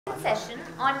Session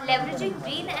on leveraging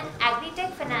green and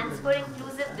agritech finance for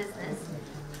inclusive business,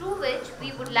 through which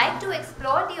we would like to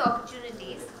explore the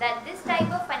opportunities that this type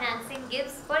of financing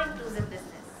gives for inclusive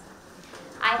business.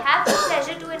 I have the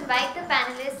pleasure to invite the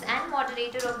panelists and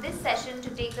moderator of this session to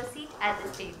take a seat at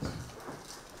the stage.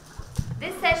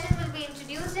 This session will be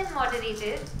introduced and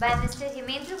moderated by Mr.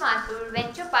 Himendra Mathur,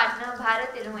 Venture Partner,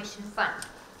 Bharat Innovation Fund.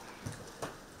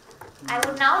 I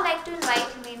would now like to invite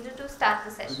Himendra to start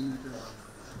the session.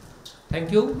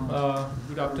 Thank you.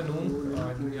 Good afternoon.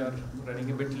 I think we are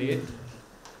running a bit late,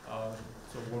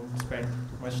 so won't spend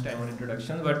much time on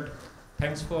introduction. But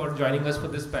thanks for joining us for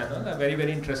this panel. A very,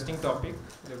 very interesting topic: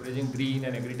 leveraging green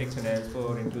and agritech finance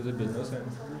for inclusive business, and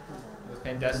a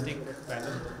fantastic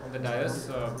panel on the dais.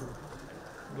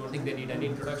 Don't think they need any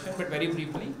introduction, but very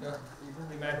briefly,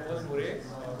 Emmanuel Murray,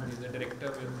 he's the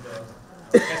director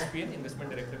with Caspian, investment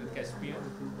director with Caspian.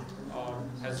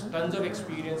 Has tons of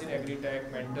experience in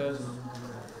agritech, mentors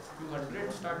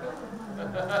 200 startups.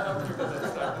 But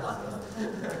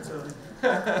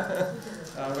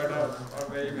a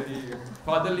very, very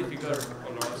fatherly figure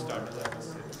for a lot of startups, I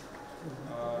must say.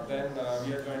 Then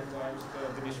we are joined by Mr.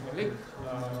 Dinesh Malik.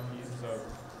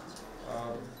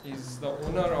 He's the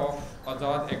owner of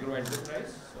Azad Agro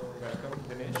Enterprise. So welcome,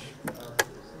 Dinesh.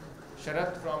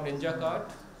 Sharath from Ninja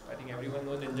Cart. I think everyone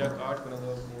knows Ninja Cart, one of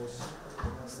the most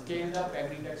scaled up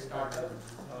agri-tech startup.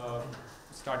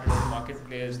 Started as a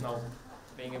marketplace, now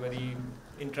playing a very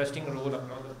interesting role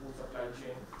across the food supply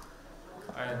chain.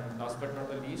 And last but not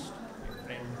the least, my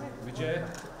friend Vijay.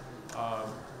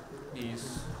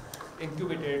 He's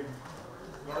incubated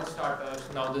a lot of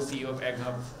startups, now the CEO of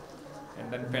AgHub,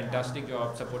 and done fantastic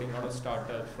job supporting a lot of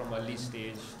startups from early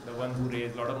stage. The ones who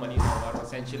raised a lot of money now are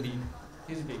essentially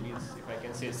his babies, if I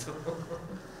can say so.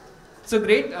 So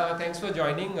great, thanks for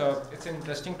joining. It's an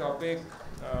interesting topic.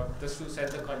 Just to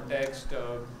set the context,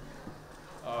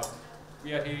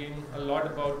 we are hearing a lot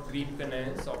about green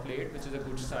finance of late, which is a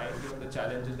good sign given the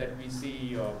challenges that we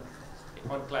see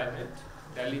on climate.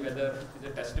 Delhi weather is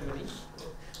a testimony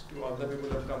to all the people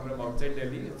who have come from outside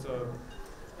Delhi.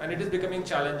 And it is becoming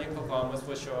challenging for farmers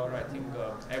for sure. I think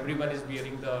everyone is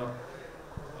bearing the,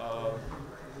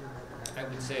 I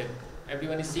would say,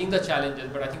 everyone is seeing the challenges,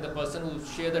 but I think the person who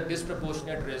shares the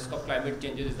disproportionate risk of climate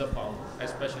changes is the farmer,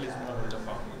 especially smallholder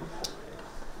farmer.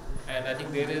 And I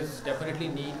think there is definitely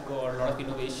need for a lot of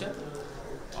innovation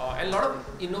and a lot of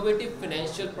innovative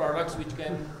financial products which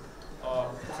can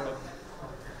sort of,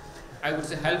 I would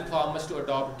say, help farmers to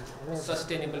adopt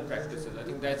sustainable practices. I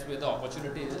think that's where the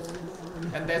opportunity is.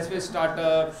 And that's where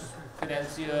startups,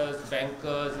 financiers,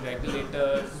 bankers,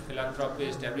 regulators,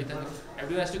 philanthropists,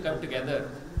 everyone has to come together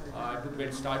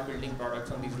to start building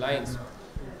products on these lines.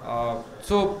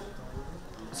 So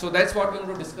that's what we're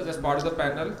going to discuss as part of the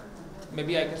panel.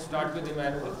 Maybe I can start with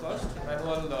Emmanuel first.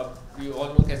 Emmanuel, you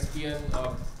all know Caspian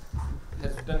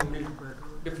has done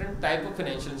different type of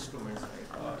financial instruments,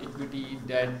 right? Equity,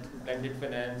 debt, blended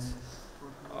finance.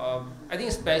 I think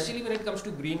especially when it comes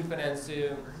to green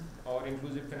financing or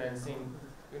inclusive financing,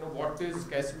 what is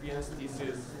Caspian's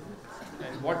thesis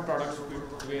and what products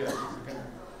fit where? If you can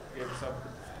give some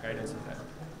guidance on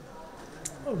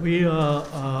that. We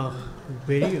are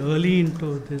very early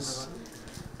into this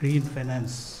green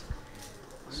finance.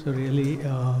 So really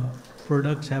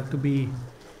products have to be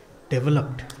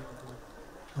developed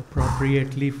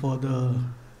appropriately for the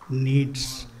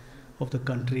needs of the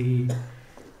country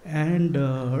and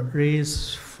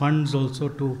raise funds also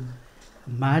to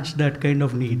match that kind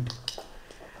of need.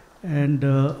 And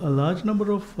a large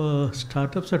number of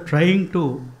startups are trying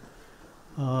to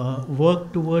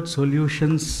work towards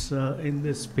solutions in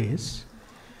this space,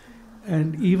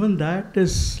 and even that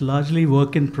is largely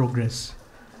work in progress.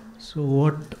 So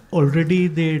what already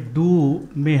they do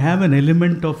may have an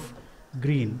element of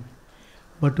green,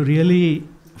 but to really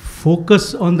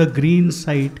focus on the green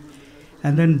side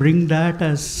and then bring that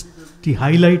as the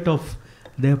highlight of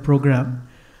their program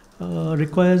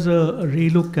requires a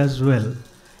relook as well.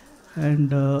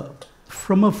 And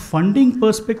from a funding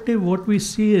perspective, what we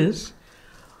see is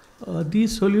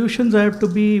these solutions have to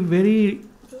be very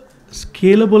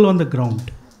scalable on the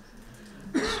ground.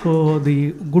 So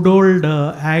the good old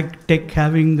ag tech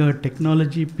having a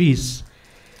technology piece,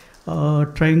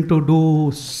 trying to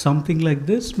do something like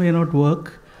this may not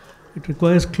work. It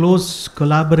requires close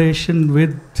collaboration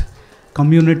with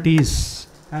communities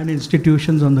and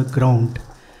institutions on the ground,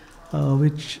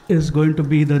 which is going to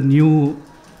be the new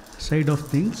side of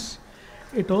things.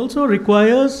 It also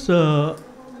requires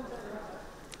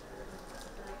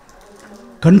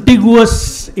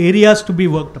contiguous areas to be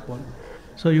worked upon.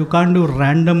 So you can't do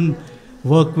random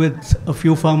work with a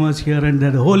few farmers here and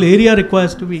there. The whole area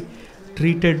requires to be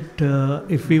treated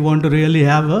if we want to really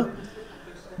have a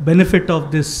benefit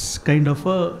of this kind of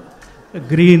a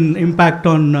green impact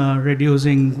on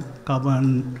reducing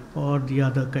carbon or the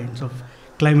other kinds of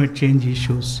climate change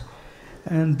issues.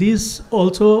 And these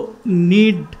also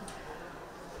need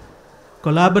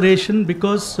collaboration,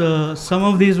 because some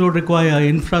of these would require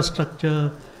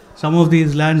infrastructure, some of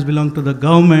these lands belong to the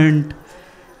government,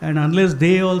 and unless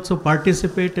they also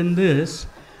participate in this,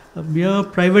 mere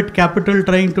private capital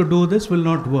trying to do this will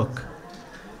not work.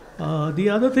 The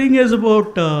other thing is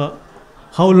about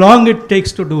how long it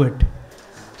takes to do it.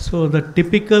 So the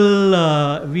typical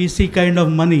VC kind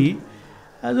of money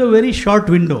has a very short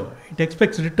window. It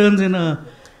expects returns in a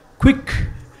quick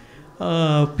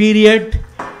period,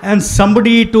 and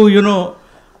somebody to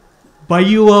buy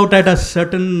you out at a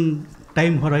certain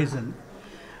time horizon.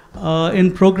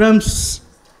 In programs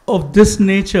of this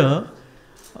nature,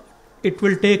 it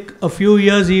will take a few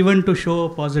years even to show a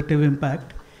positive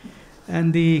impact,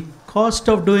 and the cost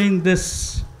of doing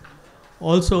this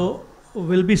also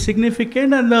will be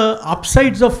significant, and the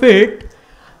upsides of it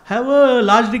have a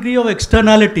large degree of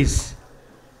externalities.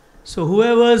 So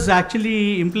whoever is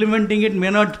actually implementing it may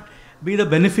not be the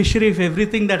beneficiary of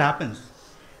everything that happens,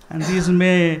 and these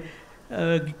may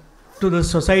to the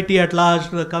society at large,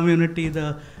 to the community,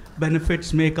 the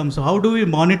benefits may come. So how do we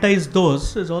monetize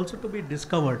those is also to be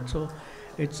discovered. So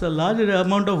it's a large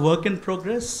amount of work in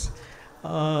progress.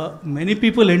 Many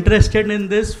people interested in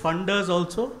this, funders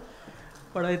also.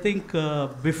 But I think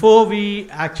before we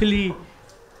actually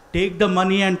take the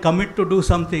money and commit to do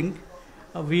something,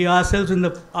 we ourselves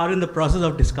are in the process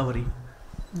of discovery.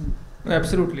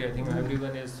 Absolutely, I think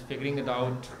everyone is figuring it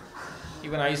out.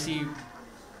 Even I see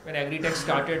when Agritech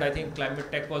started, I think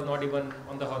climate tech was not even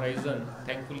on the horizon.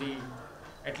 Thankfully,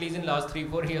 at least in the last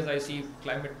 3-4 years, I see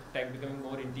climate tech becoming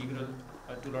more integral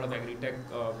to a lot of Agritech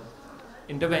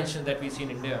interventions that we see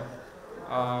in India.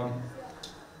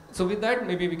 So with that,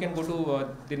 maybe we can go to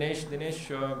Dinesh. Dinesh,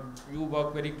 you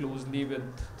work very closely with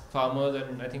farmers,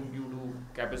 and I think you do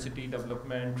capacity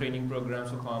development, training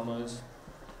programs for farmers.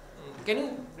 Can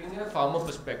you bring a farmer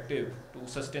perspective to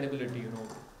sustainability,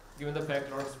 given the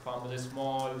fact a lot of farmers are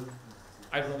small,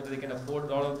 I don't know whether they can afford a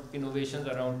lot of innovations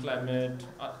around climate.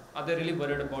 Are they really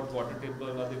worried about water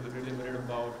table? Are they really worried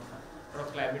about a lot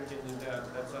of climate changes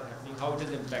that's happening, how it is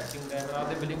impacting them, and are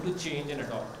they willing to change and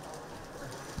adopt?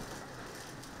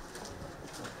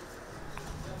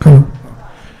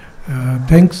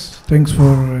 Thanks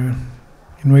for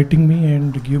inviting me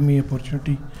and give me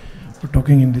opportunity for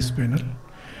talking in this panel.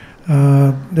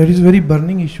 There is a very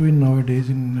burning issue nowadays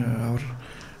in our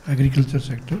agriculture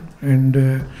sector, and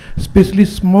especially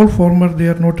small farmers, they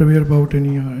are not aware about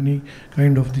any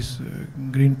kind of this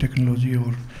green technology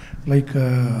or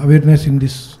awareness in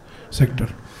this sector.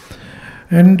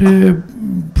 And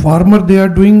farmer, they are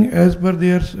doing as per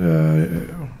their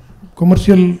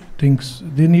commercial things.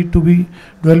 They need to be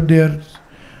develop their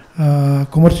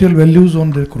commercial values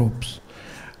on their crops.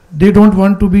 They don't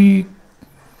want to be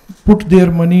put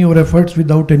their money or efforts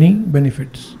without any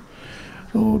benefits.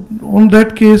 So on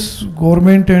that case,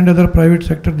 government and other private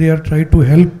sector, they are trying to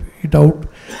help it out,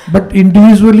 but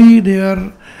individually they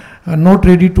are not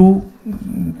ready to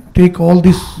take all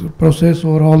this process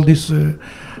or all this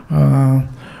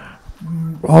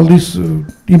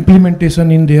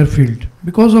implementation in their field.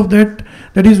 Because of that,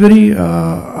 that is very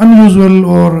unusual,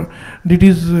 or it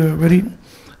is very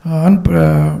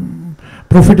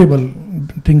unprofitable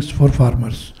things for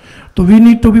farmers. So we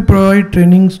need to provide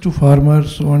trainings to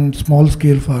farmers on small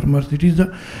scale farmers. It is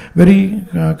a very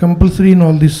compulsory in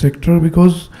all this sector,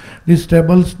 because this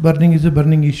stables burning is a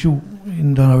burning issue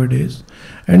in the nowadays.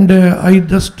 And I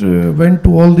just went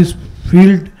to all this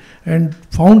field and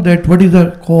found that what is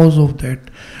the cause of that.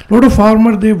 A lot of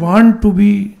farmers, they don't want to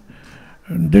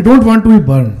be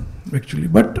burned actually,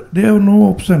 but they have no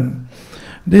option.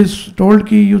 They told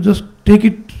ki you just take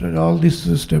it, all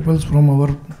these staples from our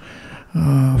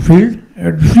field,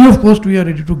 at free of cost we are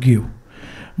ready to give.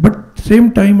 But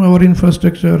same time our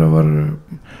infrastructure, our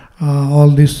all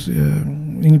this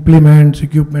implements,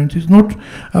 equipments is not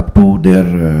up to their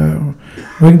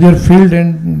going their field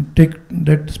and take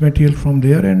that material from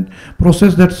there and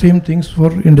process that same things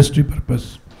for industry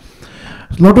purpose.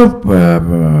 A lot of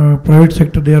private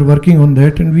sector, they are working on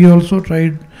that, and we also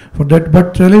tried for that.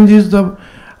 But challenge is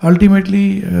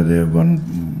ultimately the one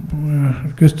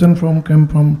question came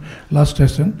from last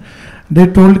session. They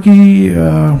told ki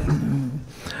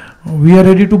we are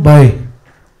ready to buy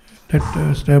that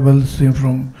stables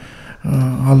from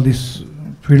all this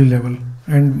field level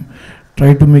and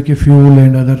try to make a fuel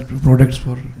and other products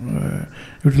for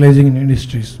utilizing in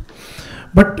industries.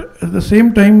 But at the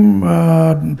same time,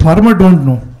 farmer don't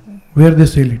know where they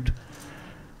sell it.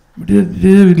 There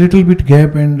is a little bit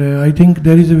gap, and I think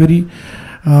there is a very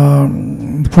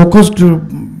focused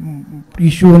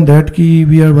issue on that.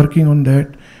 We are working on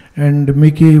that and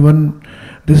make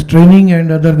this training,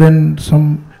 and other than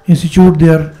some institute they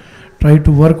are try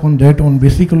to work on that, on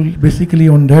basically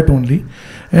on that only.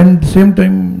 And same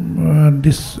time,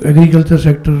 this agriculture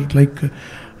sector like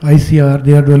ICR,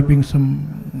 they are developing some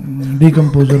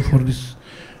decomposer for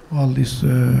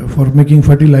for making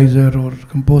fertilizer or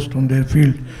compost on their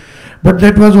field. But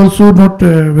that was also not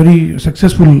very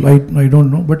successful. I don't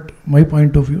know, but my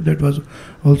point of view, that was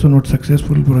also not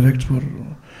successful projects for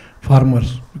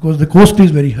farmers, because the cost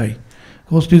is very high.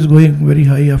 Cost is going very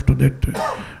high after that,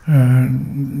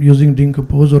 using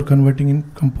decompose or converting in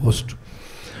compost.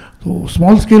 So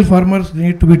small scale farmers, they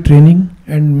need to be training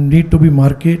and need to be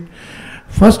market.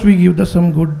 First we give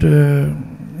some good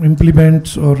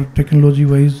implements or technology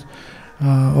wise,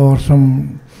 or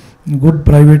some good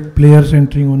private players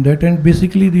entering on that, and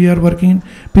basically they are working in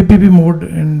PPP mode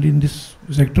and in this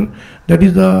sector. That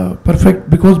is the perfect,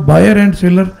 because buyer and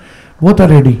seller both are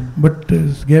ready, but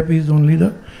this gap is only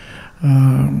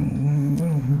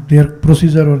their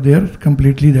procedure, or they are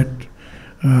completely that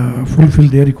fulfill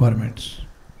their requirements.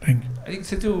 Thank you. I think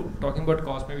since you're talking about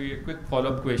cost, maybe a quick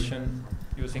follow-up question.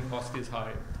 You're saying cost is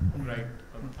high, right?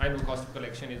 I know cost of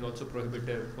collection is also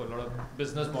prohibitive for a lot of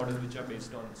business models which are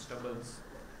based on stubbles.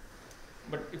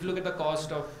 But if you look at the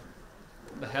cost of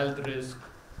the health risk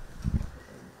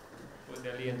for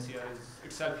Delhi NCR is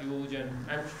itself huge, and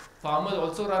farmers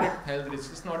also run health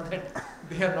risks. It's not that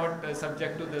they are not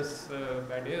subject to this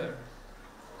bad air.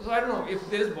 So I don't know if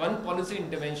there is one policy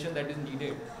intervention that is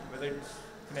needed, whether it's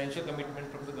financial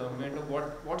commitment from the government, or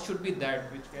what should be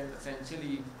that which can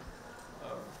essentially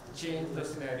change the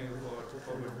scenario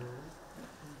for good.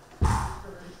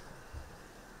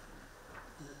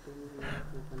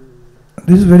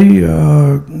 This is very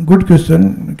good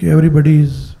question. Okay, everybody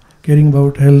is caring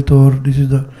about health, or this is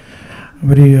the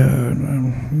very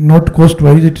not cost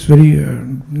wise. It's very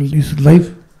it's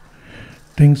life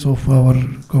things of our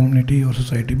community or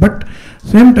society. But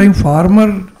same time,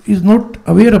 farmer is not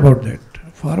aware about that.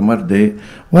 Farmer, they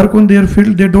work on their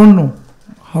field. They don't know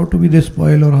how to be they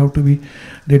spoil, or how to be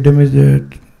they damage their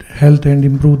health and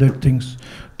improve that things.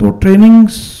 So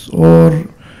trainings or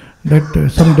that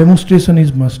some demonstration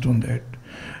is must on that.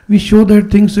 We show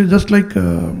that things just like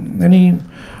any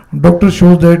doctor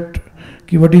shows that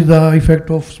what is the effect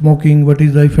of smoking, what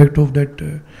is the effect of that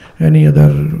any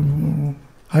other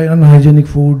unhygienic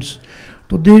foods.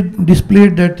 So they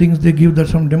displayed that things, they give that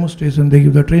some demonstration, they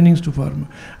give the trainings to farmer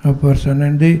person,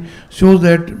 and they shows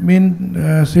that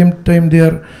same time they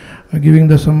are giving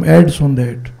some ads on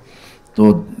that.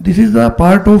 So this is the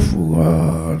part of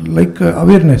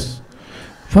awareness.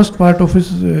 First part of it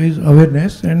is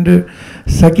awareness, and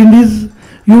second is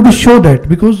you have to show that,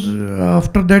 because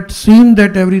after that, seeing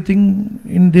that everything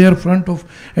in their front of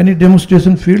any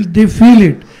demonstration field, they feel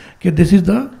it. Okay, this is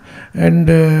the, and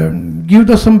give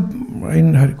some,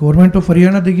 in government of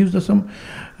Haryana, they give some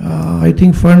I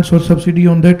think funds or subsidy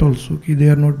on that also. Okay, they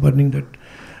are not burning that,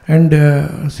 and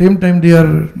same time they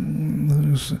are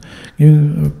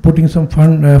putting some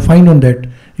fine on that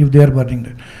if they are burning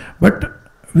that. But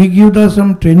we give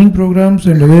some training programs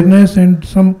and awareness, and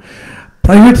some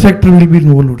private sector will be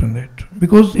involved in that,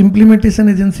 because implementation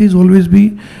agencies always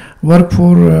be work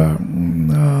for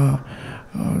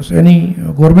any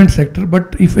government sector,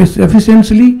 but if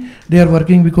efficiently they are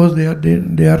working, because they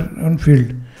are on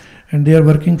field and they are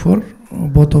working for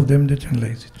both of them, they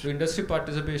channelize it. So industry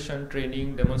participation,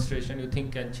 training, demonstration, you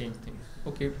think can change things?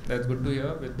 Okay, that's good to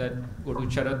hear. With that, go to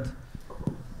Charath.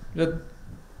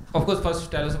 Of course, first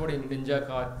tell us about Ninja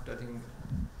Cart. I think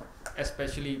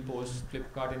especially post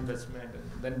Flipkart investment and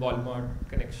then Walmart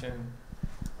connection.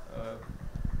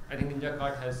 I think Ninja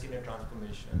Cart has seen a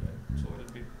transformation, and so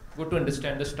it'll be good to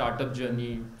understand the startup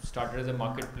journey. Started as a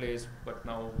marketplace, but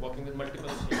now working with multiple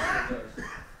stakeholders.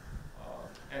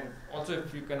 And also,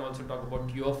 if you can also talk about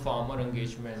your farmer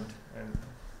engagement and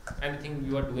anything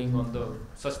you are doing on the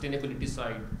sustainability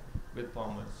side with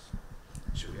farmers.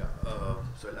 Sure. Yeah.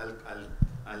 So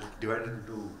I'll divide it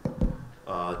into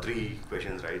three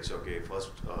questions, right? So okay,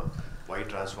 first, why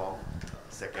transform?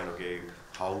 Second, okay,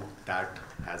 how that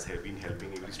has been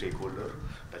helping every stakeholder,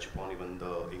 touch upon even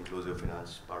the inclusive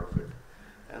finance part of it,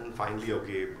 and finally,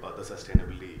 okay, the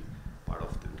sustainability part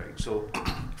of it, right? So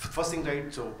first thing,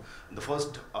 right? So the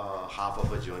first half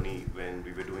of a journey when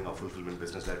we were doing our fulfillment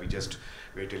business, that we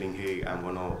were telling, hey, I'm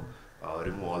gonna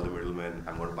remove all the middlemen.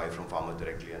 I'm going to buy from farmers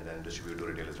directly and then distribute to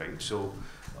retailers, right? So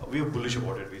we were bullish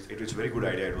about it. It was a very good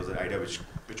idea. It was an idea which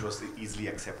was easily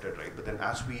accepted, right? But then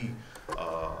as we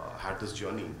had this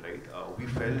journey, right, we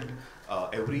felt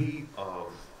every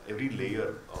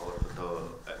layer or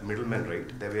the middlemen,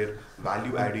 right, they were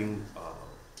value adding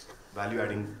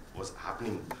was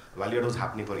happening. Value add was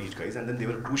happening for each guys, and then they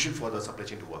were crucial for the supply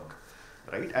chain to work,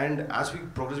 right? And as we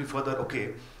progress further,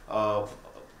 okay,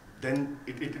 then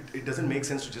it doesn't make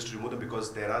sense to just remove them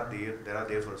because they are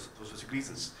there for specific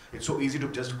reasons. It's so easy to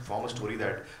just form a story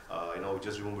that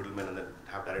just remove middlemen and then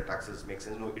have direct taxes makes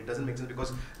sense. No, it doesn't make sense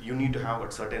because you need to have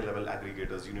at certain level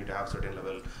aggregators, you need to have certain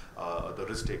level the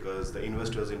risk takers, the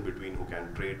investors in between who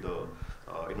can trade the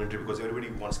inventory, because everybody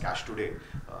wants cash today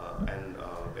and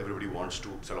everybody wants to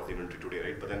sell off the inventory today,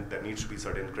 right? But then there needs to be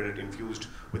certain credit infused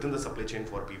within the supply chain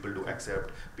for people to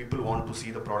accept. People want to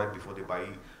see the product before they buy.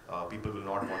 People will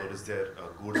not want to risk their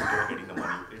goods without getting the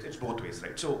money. It's both ways,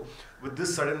 right? So with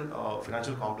this sudden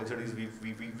financial complexities,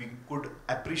 we could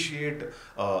appreciate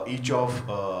each of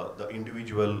the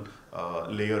individual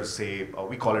layers, say,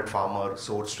 we call it farmer,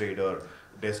 source trader,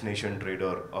 destination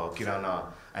trader, kirana,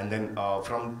 and then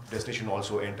from destination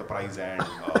also enterprise and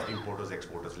importers,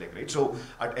 exporters leg, right? So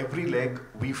at every leg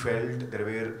we felt there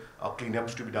were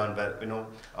cleanups to be done where,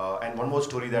 and one more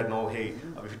story that hey,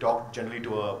 if you talk generally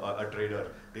to a trader,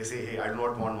 they say, hey, I do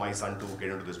not want my son to get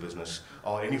into this business.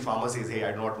 Or any farmer says, hey,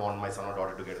 I do not want my son or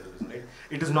daughter to get into this business, right?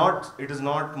 It is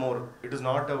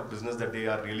not a business that they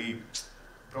are really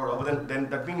proud of. But then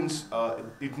that means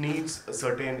it needs a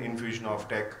certain infusion of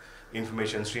tech,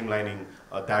 information, streamlining,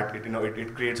 that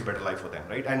it creates a better life for them,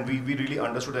 right? And we really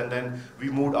understood, and then we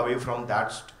moved away from that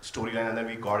storyline, and then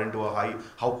we got into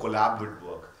how collab would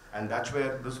work. And that's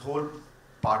where this whole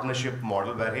partnership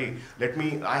model where, hey,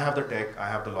 I have the tech, I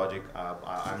have the logic,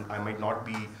 I might not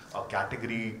be a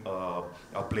category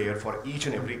a player for each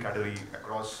and every category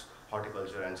across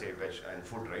horticulture and say veg and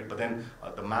food, right? But then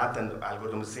the math and the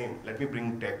algorithm is the same. Let me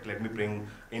bring tech, let me bring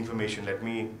information, let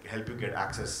me help you get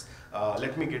access,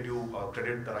 let me get you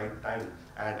credit the right time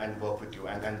and work with you.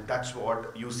 And that's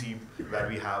what you see where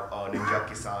we have Ninja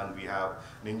Kisan, we have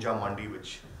Ninja Mandi,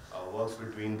 which works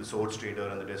between the source trader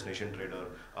and the destination trader,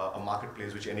 a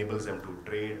marketplace which enables them to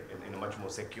trade in a much more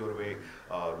secure way.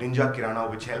 Ninja Kirana,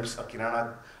 which helps a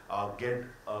Kirana get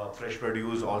fresh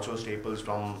produce, also staples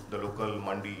from the local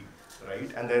mandi,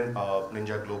 right? And then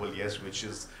Ninja Global, yes, which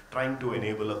is trying to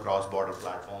enable a cross-border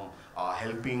platform,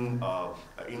 helping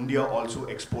India also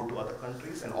export to other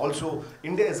countries. And also,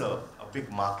 India is a big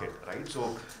market, right?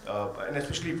 So, and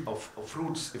especially of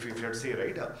fruits, if you had to say,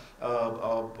 right?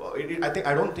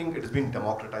 I don't think it has been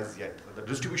democratized yet. The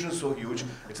distribution is so huge.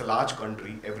 It's a large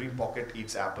country. Every pocket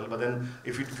eats apple. But then,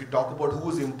 if you talk about who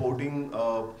is importing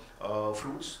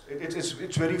fruits,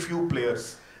 it's very few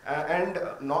players. And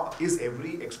is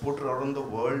every exporter around the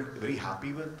world very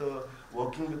happy with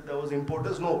working with those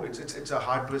importers? No, it's a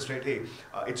hard twist, right? Hey,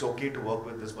 it's okay to work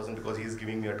with this person because he's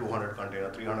giving me a 200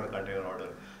 container, 300 container order,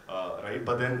 right?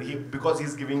 But then because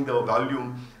he's giving the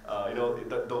volume,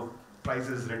 the price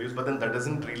is reduced. But then that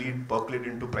doesn't really percolate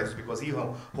into prices because he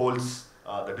holds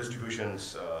the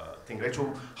distributions thing, right?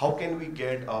 So how can we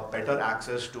get better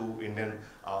access to Indian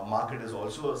market is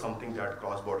also something that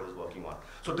cross-border is working on.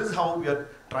 So this is how we are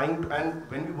trying to, and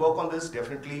when we work on this,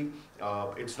 definitely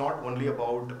it's not only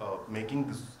about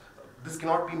making this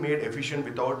cannot be made efficient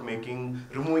without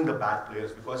removing the bad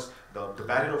players, because the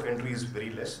barrier of entry is very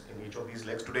less in each of these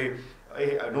legs. Today,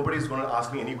 nobody's going to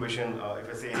ask me any question if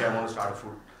I say, hey, I want to start a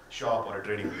food shop or a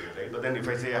trading field, right? But then if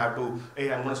I say I'm going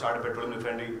to start a petroleum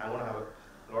refinery, I'm going to have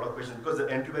a lot of questions because the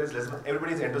entry barrier is less.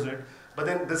 Everybody's enters in it, but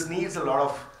then this needs a lot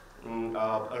of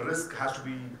a risk has to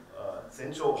be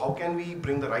sent. So how can we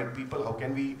bring the right people? How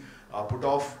can we put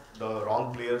off the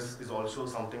wrong players? Is also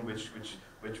something which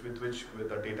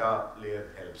the data layer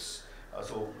helps.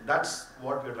 So that's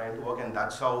what we're trying to work, and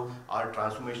that's how our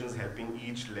transformation is helping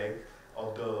each leg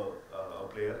of the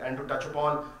player. And to touch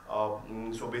upon,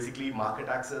 so basically market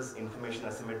access, information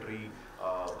asymmetry,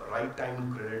 right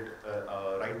time credit,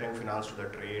 right time finance to the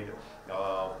trade,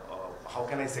 how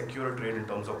can I secure a trade in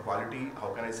terms of quality, how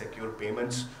can I secure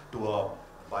payments to a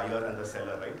buyer and the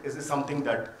seller, right? Is this something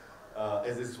that,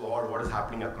 what is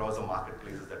happening across the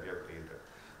marketplaces that we have created?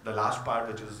 The last part,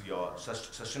 which is your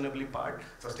sustainability part,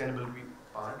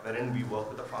 wherein we work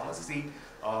with the farmers. See,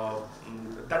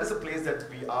 that is a place that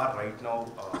we are right now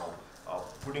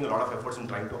putting a lot of efforts in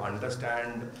trying to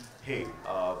understand, hey,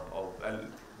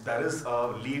 there is a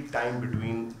lead time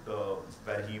between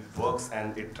where he works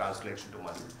and it translates into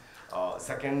money.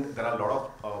 Second, there are a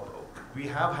lot of, we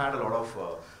have had a lot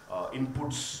of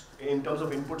inputs. In terms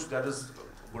of inputs, there is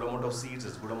good amount of seeds,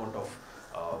 there's good amount of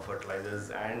fertilizers,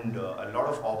 and a lot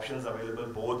of options available,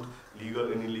 both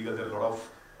legal and illegal. There are a lot of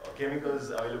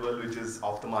chemicals available which is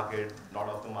off the market, not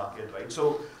off the market, right?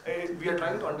 So we are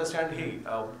trying to understand, hey,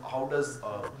 how does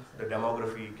the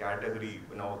demography, category,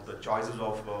 the choices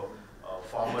of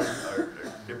farmer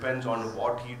depends on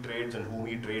what he trades and whom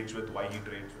he trades with, why he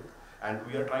trades with. And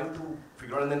we are trying to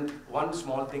figure out, and then one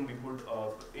small thing we could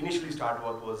initially start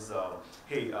with was,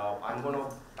 hey, I'm going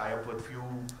to tie up with few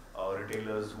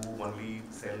retailers who only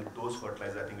sell those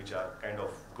fertilizers, I think, which are kind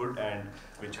of good and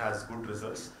which has good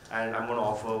results. And I'm going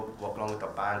to work along with a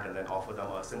bank and then offer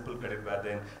them a simple credit where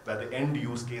the end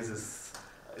use case is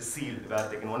sealed, where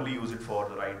they can only use it for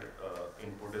the right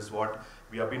input, is what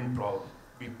we have been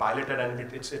we piloted, and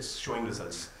it's showing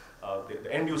results.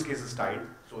 The end use case is tied,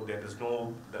 so there is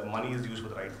the money is used for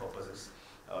the right purposes.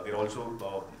 They're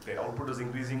also, their output is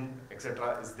increasing,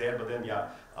 etc. is there, but then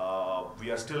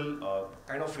we are still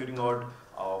kind of figuring out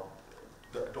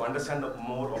to understand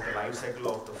more of the life cycle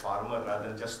of the farmer rather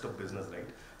than just the business, right?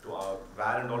 To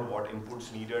where and all what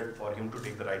inputs needed for him to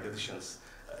take the right decisions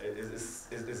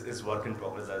is work in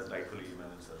progress, as rightfully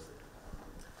Emmanuel sir said.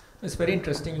 It's very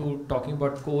interesting you talking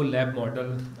about co-lab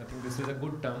model. I think this is a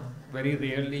good term, very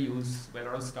rarely used by a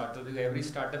lot of startups, because every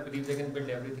startup believes they can build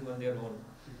everything on their own.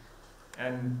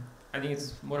 And I think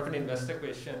it's more of an investor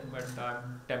question, but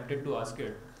I'm tempted to ask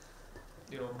it.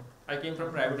 I came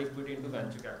from private equity into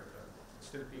venture capital.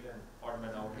 Still feel an odd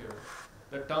man out here.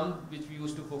 The term which we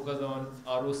used to focus on,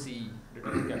 ROC,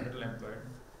 return on capital employed.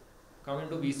 Come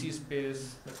into VC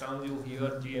space, the terms you hear,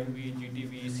 GMV,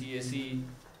 GTV, CAC,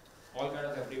 all kind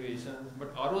of abbreviations,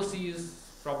 but ROC is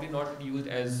probably not used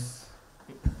as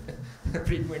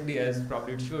frequently as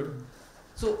probably it should.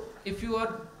 So if you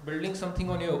are building something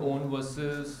on your own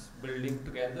versus building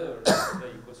together the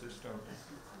ecosystem,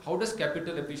 how does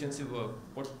capital efficiency work?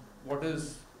 What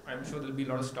is, I'm sure there'll be a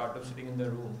lot of startups sitting in the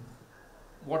room.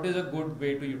 What is a good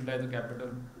way to utilize the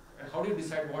capital? And how do you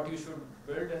decide what you should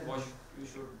build and what you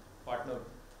should partner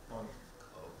on?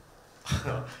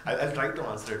 I'll try to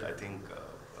answer it, I think.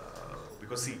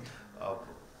 Because see,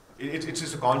 it's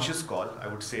just a conscious call. I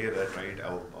would say that, right?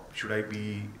 Should I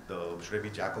be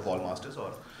jack of all masters,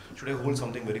 or should I hold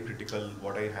something very critical,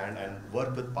 what I hand, and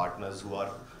work with partners who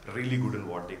are really good in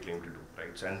what they claim to do,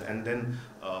 right? And then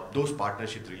those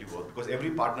partnerships really work, because every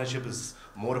partnership is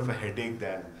more of a headache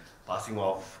than passing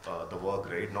off the work,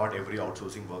 right? Not every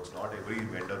outsourcing works, not every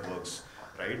vendor works,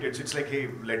 right? It's like, hey,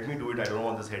 let me do it. I don't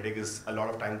want this headache. Is a lot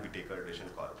of times we take a decision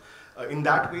call. In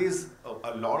that ways,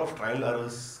 a lot of trial and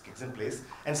errors kicks in place.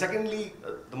 And secondly,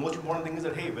 the most important thing is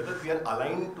that, hey, whether we are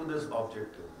aligned to this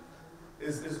objective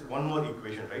is one more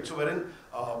equation, right? So wherein,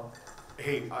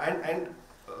 hey, and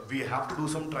we have to do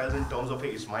some trials in terms of, hey,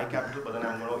 it's my capital, but then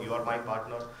you are my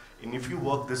partner. And if you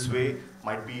work this way,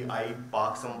 might be I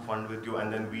park some fund with you,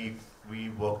 and then we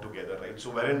work together, right?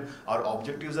 So wherein our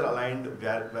objectives are aligned,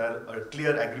 where a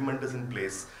clear agreement is in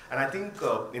place. And I think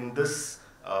in this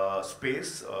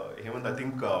space, Hemant, I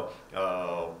think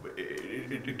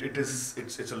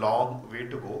it's a long way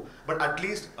to go, but at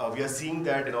least we are seeing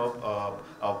that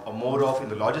more of in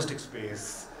the logistics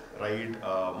space, right?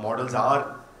 Models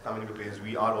are coming into place.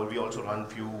 We also run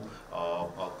few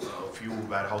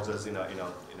warehouses in a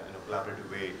collaborative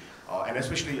way, and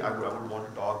especially I would want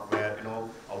to talk where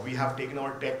we have taken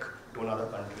our tech to another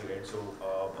country, right? So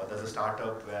there's a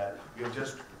startup where we have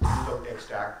just used our tech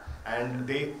stack, and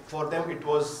for them it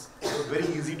was very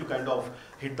easy to kind of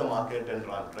hit the market and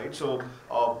run, right? So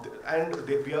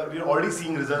we are already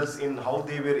seeing results in how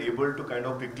they were able to kind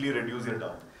of quickly reduce it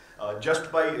down,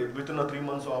 just by within 3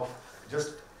 months of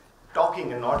just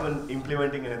talking and not even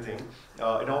implementing anything.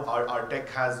 Our tech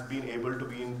has been able to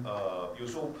be in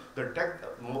use. So the tech.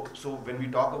 So when we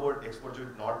talk about exports,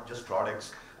 not just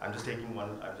products. I'm just taking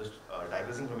one. I'm just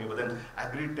digressing from here. But then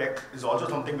Agritech is also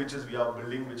something which we are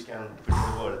building, which can fit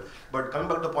the world. But coming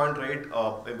back to the point, right?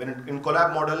 In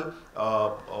collab model,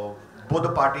 both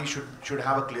the parties should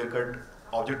have a clear-cut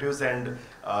objectives, and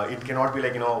it cannot be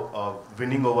like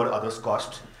winning over others'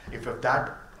 cost. If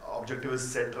that objective is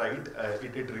set right,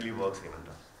 it really works,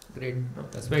 Hemanta. Great. No,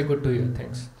 that's very good to hear.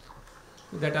 Thanks.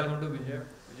 With that, I'll go to Vijay.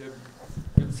 Vijay,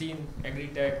 you've seen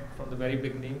Agritech from the very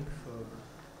beginning,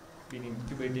 been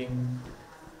incubating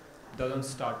dozens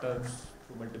of startups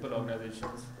through multiple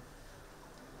organizations.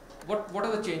 What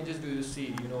are the changes do you see,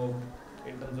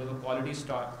 in terms of the quality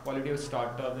of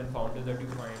startups and founders that you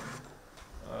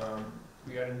find?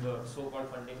 We are in the so-called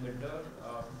funding winter.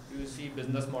 Do you see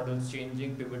business models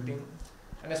changing, pivoting?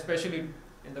 And especially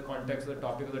in the context of the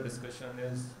topic of the discussion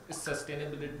is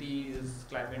sustainability, is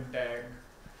climate tech,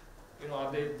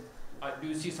 do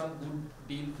you see some good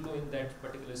deal flow in that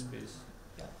particular space?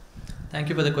 Thank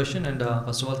you for the question, and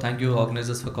first of all, thank you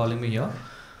organizers for calling me here.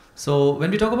 So when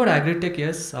we talk about Agritech,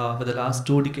 yes, for the last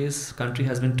 2 decades, country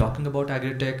has been talking about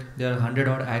Agritech. There are 100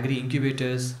 odd agri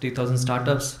incubators, 3,000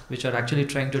 startups, which are actually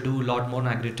trying to do a lot more on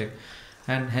Agritech.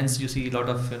 And hence you see a lot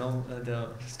of, the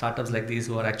startups like these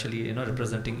who are actually,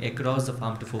 representing across the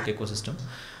farm to fork ecosystem.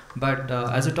 But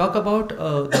as we talk about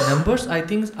the numbers, I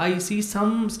think I see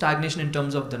some stagnation in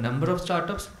terms of the number of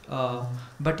startups.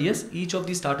 But yes, each of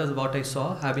these startups, what I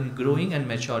saw, have been growing and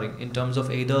maturing in terms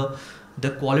of either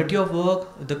the quality of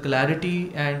work, the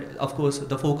clarity, and of course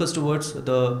the focus towards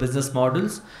the business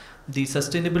models, the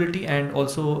sustainability, and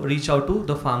also reach out to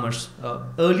the farmers.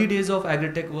 Early days of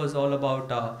Agritech was all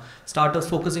about startups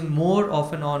focusing more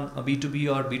often on B2B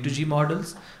or B2G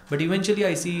models, but eventually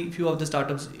I see few of the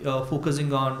startups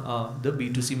focusing on the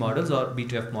B2C models or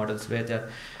B2F models, where they're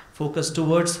focused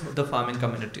towards the farming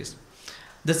communities.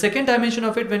 The second dimension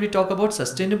of it, when we talk about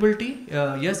sustainability,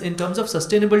 yes, in terms of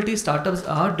sustainability, startups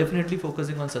are definitely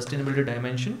focusing on sustainability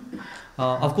dimension.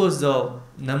 Of course, the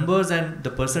numbers and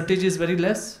the percentage is very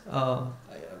less.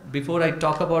 Before I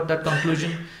talk about that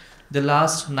conclusion, the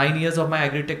last 9 years of my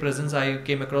Agritech presence, I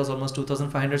came across almost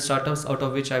 2,500 startups, out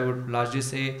of which I would largely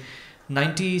say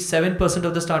 97%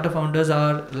 of the startup founders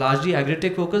are largely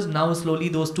Agritech focused. Now slowly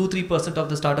those 2-3% of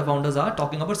the startup founders are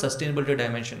talking about sustainability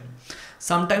dimension.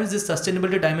 Sometimes this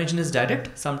sustainability dimension is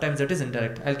direct, sometimes it is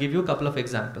indirect. I'll give you a couple of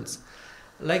examples.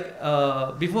 Like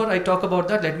before I talk about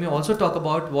that, let me also talk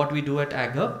about what we do at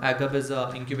AgHub. AgHub is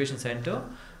an incubation center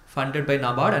funded by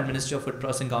NABARD and Ministry of Food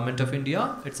Processing, Government of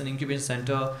India. It's an incubation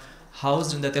center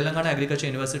housed in the Telangana Agriculture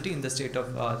University in the state of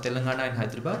Telangana in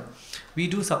Hyderabad. We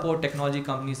do support technology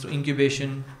companies through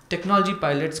incubation, technology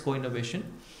pilots, co-innovation.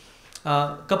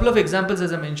 Couple of examples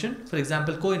as I mentioned. For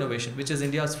example, co-innovation, which is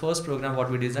India's first program.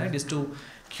 What we designed is to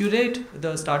curate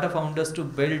the startup founders to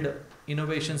build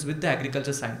innovations with the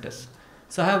agriculture scientists.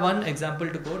 So I have one example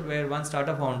to quote where one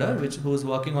startup founder who's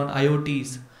working on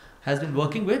IoTs has been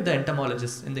working with the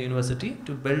entomologists in the university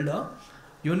to build a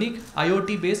unique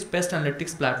IoT based pest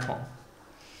analytics platform.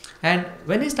 And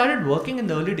when he started working in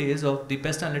the early days of the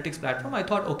pest analytics platform, I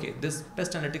thought, okay, this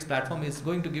pest analytics platform is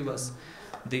going to give us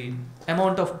the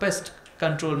amount of pest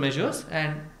control measures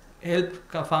and help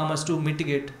farmers to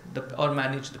mitigate or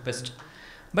manage the pest.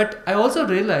 But I also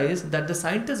realized that the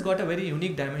scientists got a very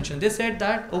unique dimension. They said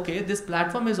that, okay, this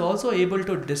platform is also able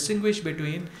to distinguish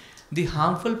between the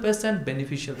harmful pests and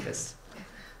beneficial pests.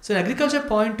 So in agriculture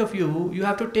point of view, you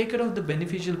have to take care of the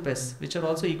beneficial pests, which are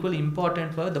also equally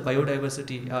important for the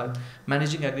biodiversity or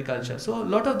managing agriculture. So a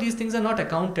lot of these things are not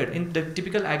accounted in the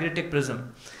typical Agritech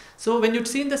prism. So when you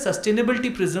see in the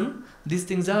sustainability prism, these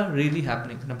things are really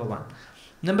happening, number one.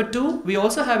 Number two, we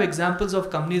also have examples of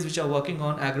companies which are working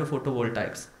on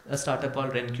agro-photovoltaics, a startup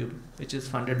called RenCube, which is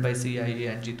funded by CIA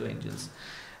and Jito Angels.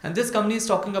 And this company is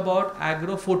talking about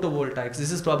agro-photovoltaics.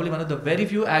 This is probably one of the very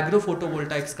few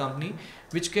agro-photovoltaics company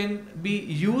which can be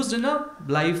used in a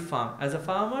live farm. As a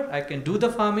farmer, I can do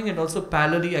the farming and also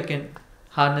parallelly I can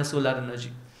harness solar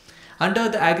energy. Under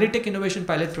the Agritech Innovation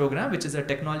Pilot Program, which is a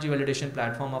technology validation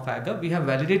platform of AGA, we have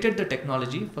validated the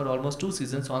technology for almost 2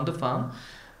 seasons on the farm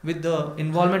with the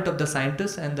involvement of the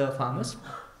scientists and the farmers.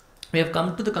 We have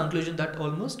come to the conclusion that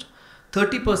almost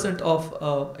 30%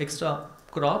 of extra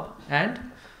crop and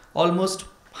almost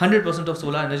 100% of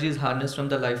solar energy is harnessed from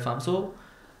the live farm. So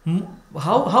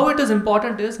how it is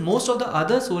important is most of the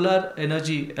other solar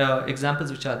energy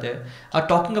examples which are there are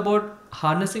talking about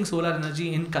harnessing solar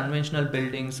energy in conventional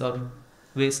buildings or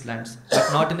wastelands,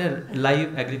 but not in a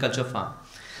live agriculture farm.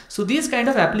 So these kind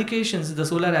of applications, the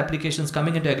solar applications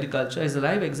coming into agriculture is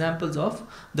live examples of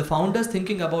the founders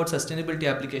thinking about sustainability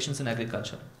applications in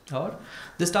agriculture. Or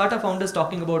the startup founders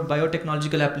talking about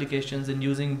biotechnological applications and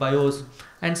using bios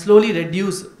and slowly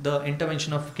reduce the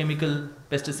intervention of chemical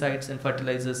pesticides and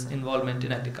fertilizers involvement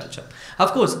in agriculture.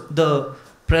 Of course, the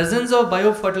presence of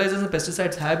biofertilizers and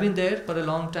pesticides have been there for a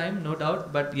long time, no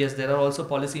doubt, but yes, there are also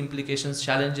policy implications,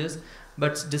 challenges.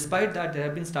 But despite that, there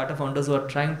have been startup founders who are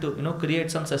trying to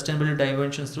create some sustainability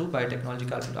dimensions through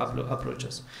biotechnological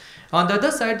approaches. On the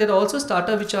other side, there are also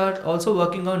startups which are also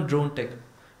working on drone tech.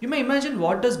 You may imagine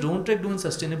what does drone tech do in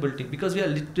sustainability, because we are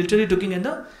literally looking in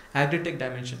the agri-tech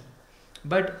dimension.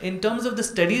 But in terms of the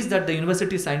studies that the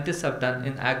university scientists have done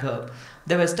in AgHub,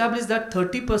 they have established that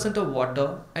 30% of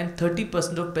water and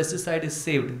 30% of pesticide is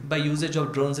saved by usage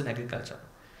of drones in agriculture.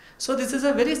 So this is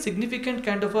a very significant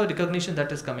kind of a recognition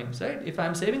that is coming, right? If I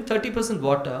am saving 30%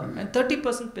 water and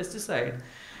 30% pesticide,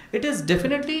 it is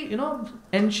definitely,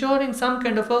 ensuring some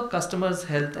kind of a customer's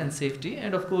health and safety,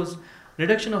 and of course,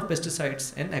 reduction of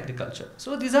pesticides in agriculture.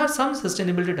 So these are some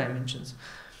sustainability dimensions.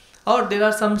 Or there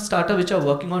are some startups which are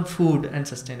working on food and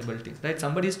sustainability, right?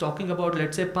 Somebody is talking about,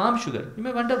 let's say, palm sugar. You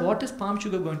may wonder, what is palm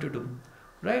sugar going to do,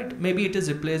 right? Maybe it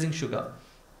is replacing sugar.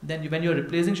 Then when you are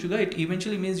replacing sugar, it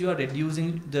eventually means you are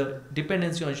reducing the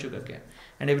dependency on sugarcane.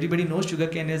 And everybody knows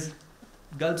sugarcane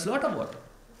gulps a lot of water,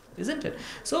 isn't it?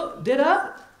 So there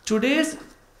are, today's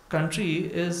country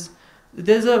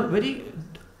there's a very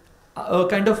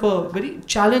kind of a very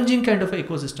challenging kind of a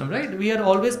ecosystem, right? We are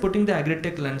always putting the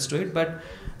agri-tech lens to it, but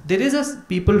there is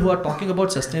people who are talking about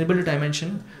sustainability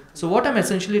dimension. So what I'm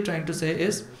essentially trying to say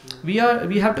is we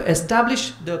have to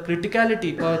establish the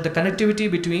criticality or the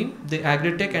connectivity between the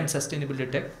agri-tech and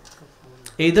sustainability tech,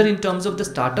 either in terms of the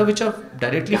startup which are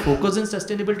directly focused in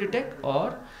sustainability tech,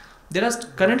 or there are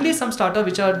currently some startups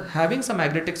which are having some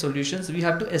agri-tech solutions. We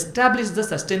have to establish the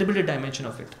sustainability dimension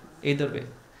of it, either way.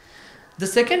 The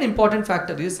second important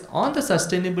factor is on the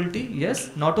sustainability.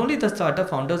 Yes, not only the startup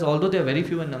founders, although they are very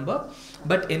few in number,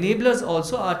 but enablers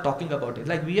also are talking about it.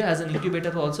 Like we as an incubator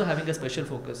are also having a special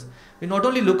focus. We not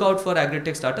only look out for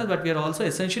agri-tech startups, but we are also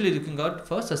essentially looking out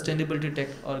for sustainability tech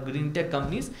or green tech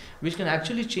companies which can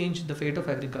actually change the fate of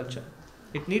agriculture.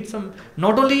 It needs some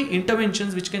not only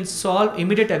interventions which can solve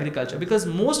immediate agriculture, because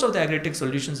most of the agri-tech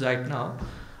solutions right now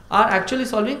are actually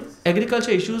solving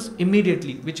agriculture issues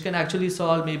immediately, which can actually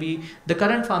solve maybe the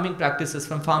current farming practices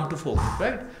from farm to fork,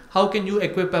 right? How can you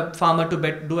equip a farmer to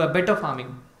do a better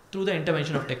farming through the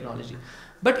intervention of technology?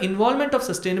 But involvement of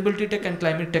sustainability tech and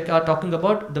climate tech are talking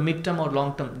about the midterm or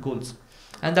long-term goals.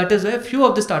 And that is where few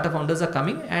of the startup founders are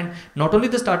coming, and not only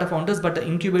the startup founders, but the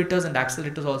incubators and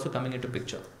accelerators also coming into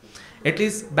picture. At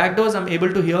least backdoors, I'm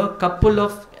able to hear a couple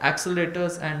of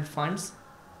accelerators and funds,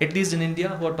 at least in India,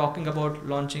 who are talking about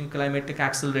launching climate tech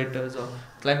accelerators or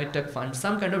climate tech funds.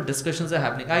 Some kind of discussions are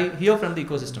happening. I hear from the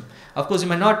ecosystem. Of course, you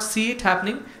might not see it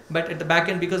happening, but at the back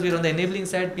end, because we're on the enabling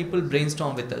side, people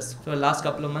brainstorm with us. For the last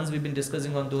couple of months, we've been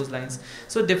discussing on those lines.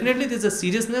 So definitely there's a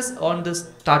seriousness on the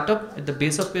startup at the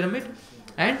base of pyramid,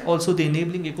 and also the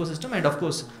enabling ecosystem, and of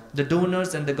course, the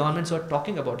donors and the governments are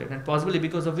talking about it, and possibly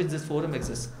because of which this forum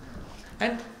exists.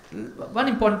 And one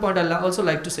important point I'd also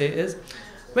like to say is,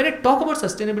 when I talk about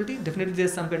sustainability, definitely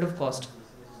there's some kind of cost.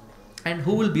 And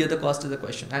who will bear the cost is the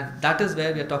question. And that is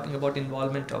where we are talking about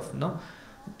involvement of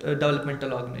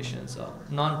developmental organizations, or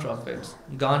non-profits,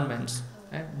 governments,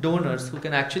 and donors who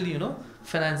can actually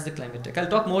finance the climate tech. I'll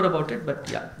talk more about it, but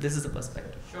yeah, this is the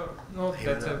perspective. Sure. No,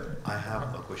 that's I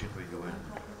have a question for you, and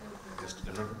just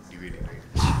I'm not deviating,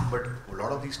 right? But a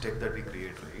lot of these tech that we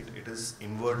create, right, it is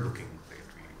inward looking, right?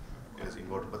 It is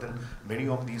inward, but then many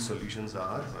of these solutions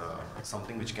are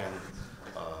something which can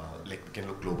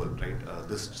look global, right?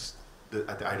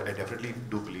 I definitely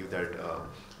do believe that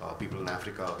people in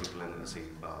Africa, people in say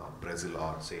Brazil,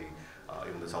 or say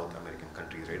in the South American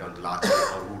countries, right, on the large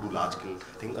scale, or who do large scale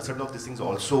thing, a certain of these things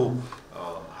also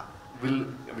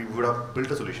we would have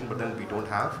built a solution, but then we don't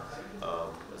have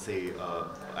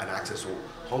an access. So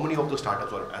how many of those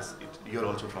startups are, as you're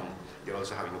also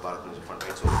having a Bharat Mutual Fund,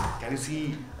 right? So can you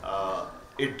see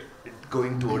it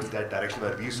going towards that direction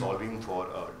where we're solving for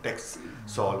techs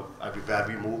where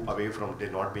we move away from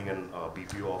there not being an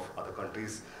BPO of other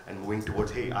countries and moving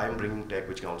towards, hey, I am bringing tech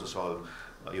which can also solve.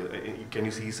 Can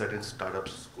you see certain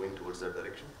startups going towards that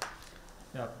direction?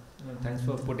 Yeah. Thanks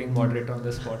for putting moderator on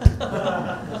the spot.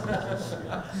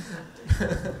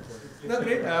 No,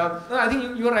 great. No, I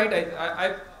think you're right.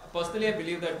 I personally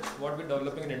believe that what we're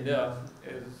developing in India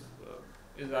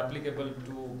is applicable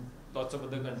to lots of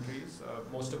other countries.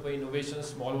 Most of our innovation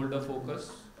is smallholder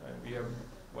focused, and we have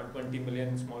 120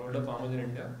 million smallholder farmers in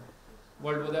India.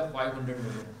 World over, there are 500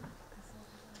 million.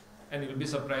 And you'll be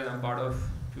surprised, I'm part of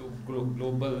few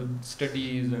global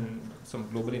studies and some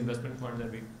global investment funds,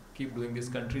 and we keep doing this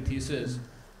country thesis.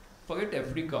 Forget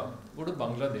Africa, go to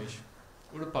Bangladesh,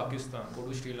 go to Pakistan, go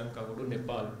to Sri Lanka, go to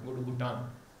Nepal, go to Bhutan.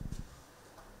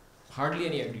 Hardly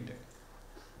any agri-tech.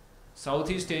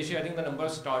 Southeast Asia, I think the number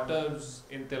of startups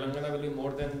in Telangana will be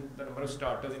more than the number of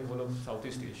startups in whole of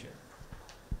Southeast Asia.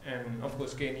 And of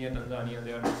course Kenya, Tanzania,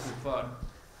 they are not too far.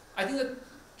 I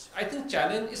think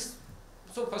challenge is,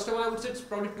 so first of all I would say it's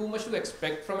probably too much to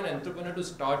expect from an entrepreneur to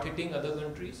start hitting other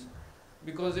countries,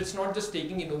 because it's not just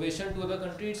taking innovation to other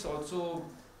countries, it's also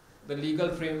the legal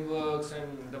frameworks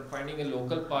and finding a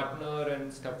local partner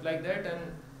and stuff like that. And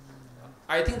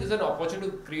I think there's an opportunity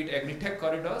to create agri-tech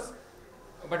corridors,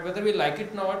 but whether we like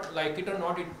it or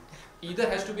not, it either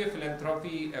has to be a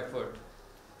philanthropy effort,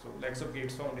 so like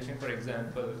Gates Foundation for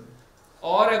example,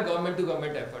 or a government to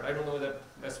government effort. I don't know whether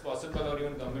that's possible or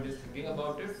even government is thinking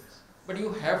about it, but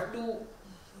you have to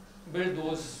build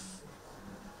those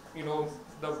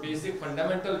the basic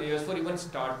fundamental layers for even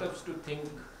startups to think.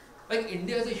 Like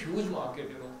India is a huge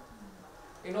market,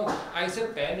 I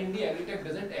said pan-India agritech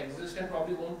doesn't exist and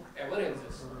probably won't ever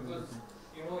exist because,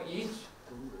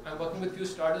 I'm working with few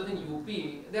startups in UP,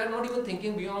 they are not even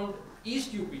thinking beyond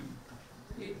East UP.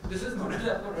 This is good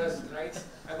enough for us, right?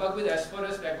 I work with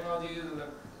Asperus Technologies,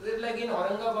 they're like in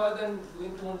Aurangabad and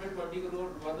doing 220 crore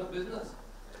worth of business.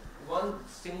 One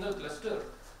single cluster.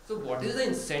 So what is the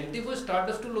incentive for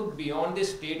startups to look beyond a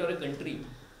state or a country?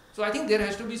 So I think there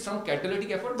has to be some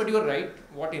catalytic effort, but you are right,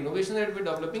 what innovation that we're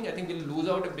developing, I think we'll lose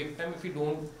out a big time if we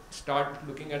don't start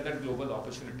looking at that global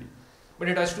opportunity. But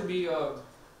it has to be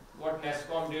what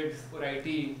NASCOM did for IT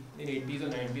in 80s or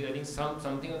 90s, I think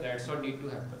something of that sort need to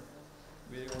happen.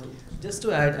 Just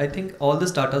to add, I think all the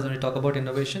startups, when we talk about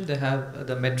innovation, they have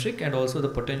the metric and also the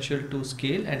potential to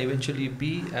scale and eventually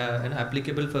be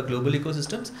applicable for global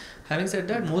ecosystems. Having said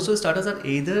that, most of the startups are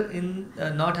either in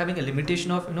not having a limitation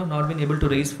of not being able to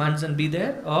raise funds and be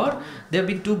there, or they have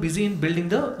been too busy in building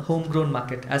the homegrown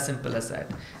market. As simple as that.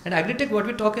 And agritech, what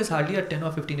we talk is hardly a 10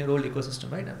 or 15-year-old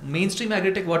ecosystem, right? Mainstream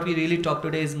agritech, what we really talk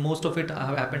today is most of it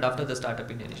have happened after the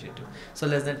Startup India initiative, so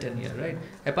less than 10 years, right?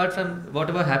 Apart from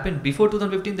whatever happened before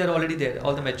 2015, they're already there.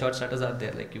 All the mature startups are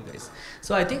there, like you guys.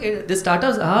 So I think the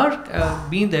startups are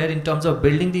being there in terms of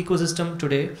building the ecosystem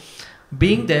today,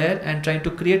 being there and trying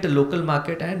to create a local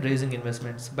market and raising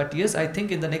investments. But yes, I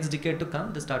think in the next decade to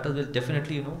come, the startups will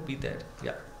definitely be there.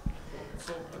 Yeah.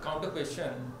 So a counter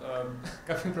question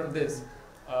coming from this,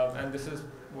 and this is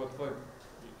both for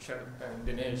Sharad and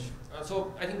Dinesh.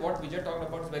 So I think what Vijay talked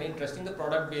about is very interesting. The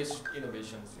product-based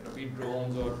innovations, be it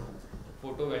drones or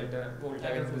photovoltaic.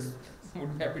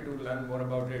 Would be happy to learn more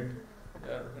about it.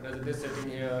 Rajat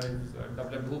sitting here is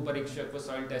developed Bhu Pariksha for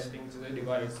soil testing, which is a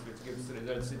device which gives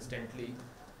results instantly.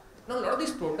 Now, a lot of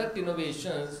these product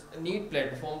innovations need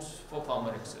platforms for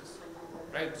farmer access,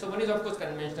 right? So one is of course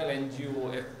conventional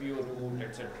NGO, FPO route,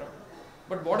 etc.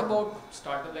 But what about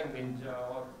startup like Ninja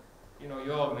or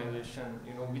your organization,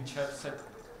 which have such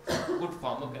good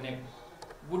farmer connect?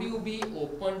 Would you be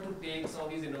open to take some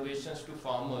of these innovations to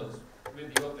farmers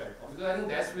with your platform? Because I think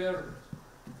that's where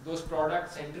those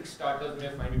product-centric startups may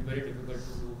find it very difficult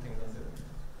to do things on their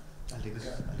own. I'll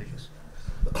take this.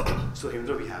 So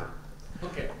Himdra, we have.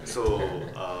 Okay. So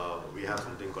we have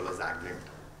something called as Agnet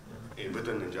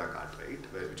within Ninja Cart,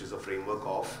 right? Which is a framework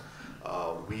of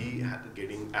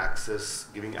giving access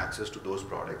to those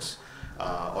products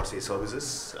or say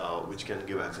services which can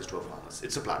give access to our farmers.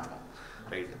 It's a platform,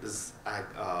 right? This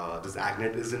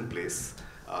Agnet is in place.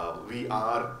 We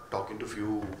are talking to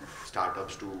few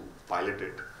startups to pilot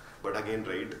it, but again,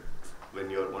 right, when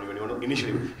you want to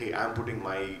initially, hey, I'm putting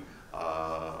my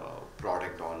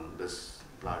product on this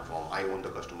platform. I own the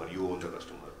customer, you own the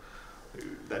customer.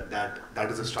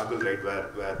 That is a struggle, right?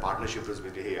 Where partnership is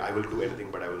basically, hey, I will do anything,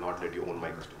 but I will not let you own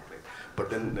my customer, right? But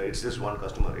then it's just one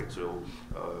customer, right? So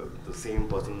the same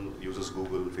person uses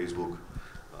Google, Facebook,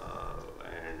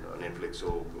 and Netflix.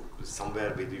 So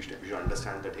somewhere you should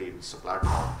understand that, hey, it's a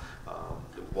platform.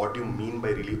 What do you mean by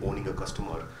really owning a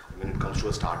customer when it comes to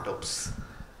a startup's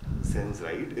sense,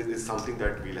 right? Is something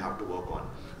that we'll have to work on.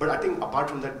 But I think apart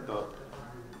from that,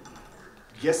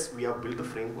 yes, we have built a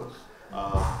framework.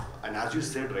 And as you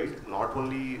said, right, not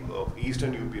only East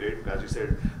and UP, right, as you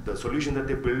said, the solution that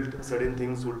they built, certain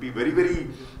things would be very, very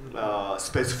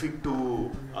specific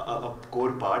to a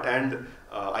core part. And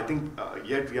I think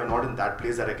yet we are not in that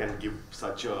place that I can give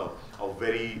such a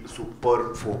very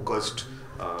super focused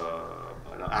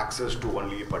access to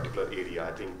only a particular area.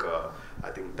 I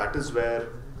think that is where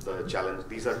the challenge.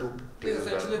 These are two things. It's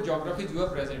essentially the geographies you are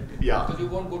present in. Yeah. Because you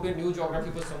won't go to a new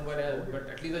geography for somewhere else, but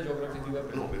at least the geographies you are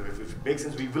present. No, if it makes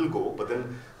sense, we will go. But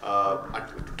then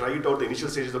to try it out, the initial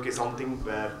stage is okay, something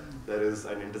where there is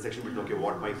an intersection between okay,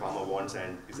 what my farmer wants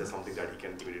and is there something that he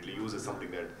can immediately use is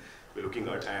something that we're looking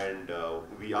at, and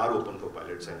we are open for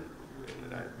pilots, and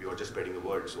we are just spreading the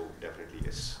word. So definitely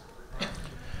yes.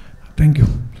 Thank you.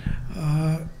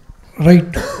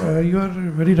 Right, you are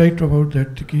very right about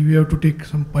that. We have to take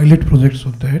some pilot projects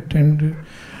of that and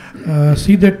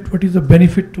see that what is the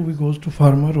benefit to goes to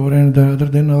farmer or other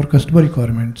than our customer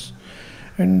requirements.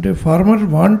 And farmer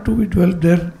want to develop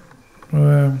their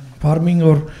farming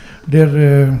or their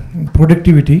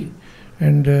productivity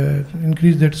and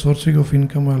increase that sourcing of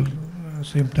income at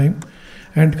same time.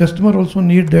 And customer also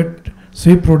need that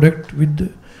same product with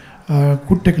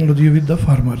good technology with the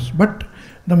farmers. But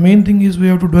the main thing is we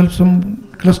have to develop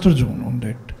some cluster zone on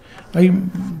that. I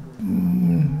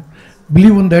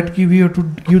believe on that we have to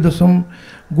give some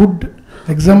good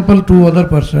example to other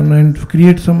person and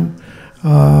create some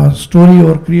story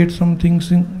or create some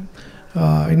things in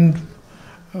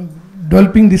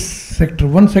developing this sector.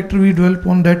 One sector we develop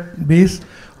on that base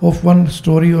of one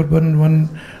story or one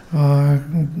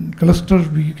cluster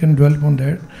we can develop on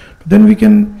that. Then we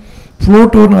can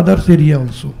float on others area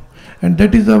also. And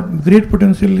that is a great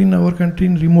potential in our country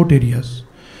in remote areas.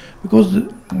 Because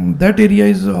that area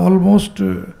is almost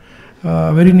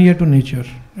very near to nature.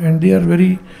 And they are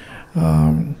very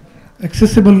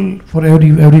accessible for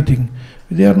everything.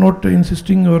 They are not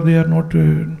insisting or they are not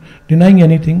denying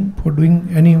anything for doing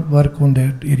any work on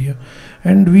that area.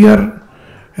 And we are,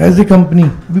 as a company,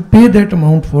 we pay that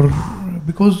amount for,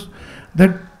 because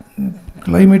that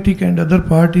climatic and other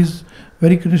part is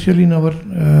very crucial in our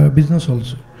business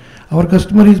also. Our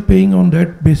customer is paying on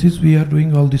that basis. We are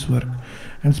doing all this work,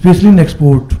 and especially in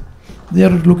export, they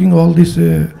are looking all these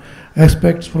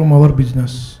aspects from our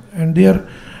business, and they are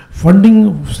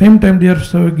funding. Same time, they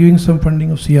are giving some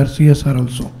funding of CSR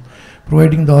also,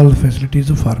 providing all the facilities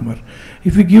to farmer.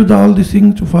 If we give all these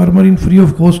things to farmer in free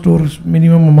of cost or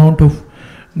minimum amount of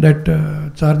that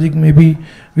charging, maybe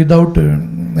without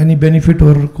any benefit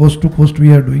or cost to cost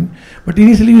we are doing. But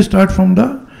initially we start from the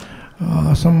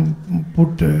some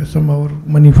our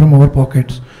money from our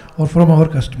pockets or from our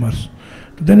customers.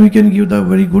 Then we can give the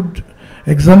very good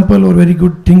example or very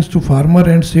good things to farmer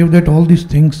and save that all these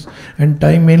things and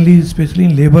time, mainly especially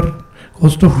in labor,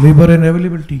 cost of labor and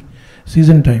availability,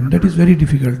 season time. That is very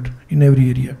difficult in every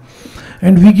area.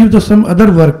 And we give the some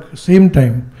other work same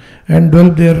time and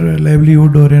develop their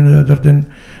livelihood or any other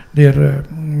than their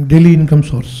daily income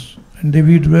source. And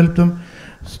we develop them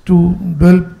to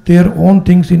develop their own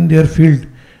things in their field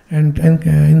and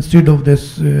instead of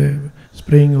this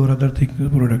spraying or other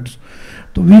products.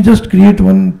 So we just create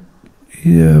one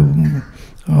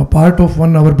part of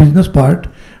our business part.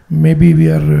 Maybe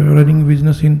we are running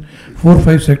business in 4 or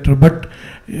 5 sectors, but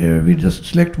we just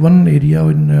select one area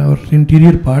in our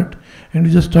interior part and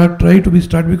we just try to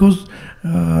start because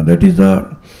that is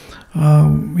the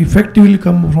effect will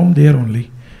come from there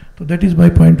only. So that is my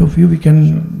point of view. We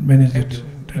can manage it.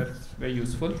 That's very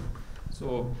useful.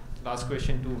 So last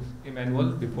question to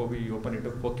Emmanuel before we open it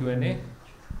up for Q&A.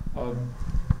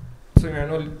 So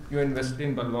Emmanuel, you invested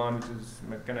in Balwan, which is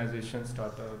mechanization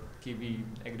startup, Kiwi,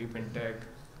 Agri-Fintech.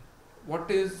 What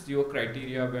is your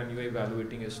criteria when you are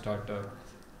evaluating a startup?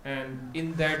 And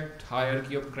in that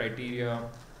hierarchy of criteria,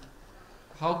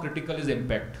 how critical is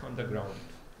impact on the ground?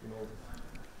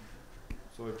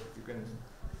 So if you can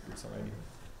give some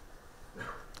idea.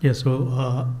 Yeah,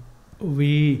 so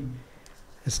we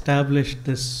established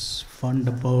this fund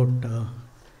about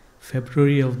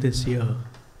February of this year.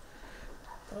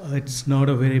 It's not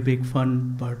a very big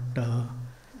fund, but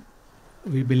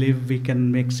we believe we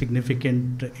can make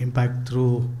significant impact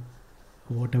through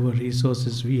whatever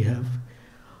resources we have.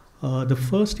 The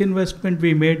first investment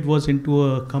we made was into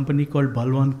a company called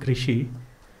Balwan Krishi,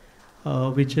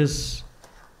 which is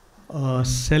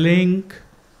selling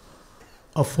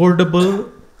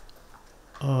affordable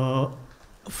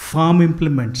farm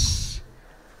implements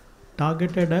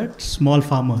targeted at small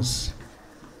farmers,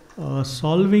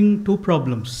 solving 2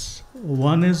 problems.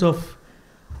 One is of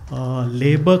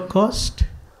labor cost,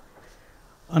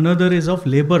 another is of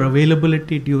labor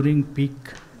availability during peak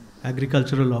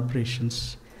agricultural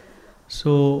operations.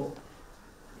 So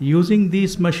using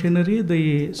these machinery,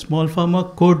 the small farmer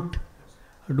could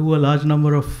do a large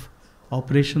number of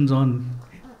operations on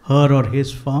her or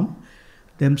his farm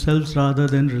themselves rather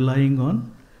than relying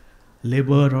on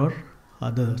labor or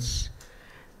others.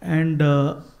 And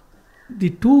the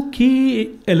 2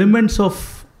 key elements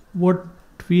of what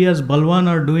we as Balwan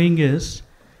are doing is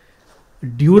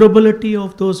durability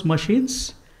of those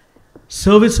machines,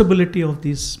 serviceability of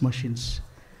these machines.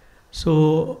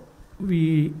 So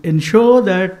we ensure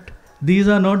that these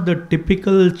are not the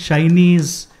typical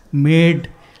Chinese made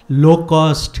low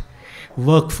cost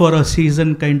work for a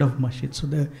season kind of machines. So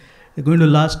they're going to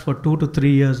last for 2 to 3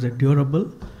 years. They're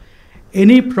durable.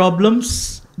 Any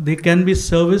problems, they can be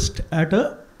serviced at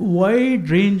a wide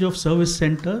range of service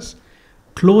centers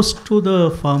close to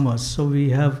the farmers. So we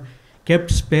have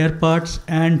kept spare parts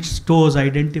and stores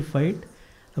identified.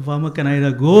 The farmer can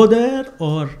either go there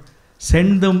or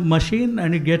send the machine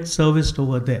and it gets serviced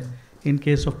over there in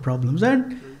case of problems.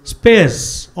 And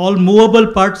spares, all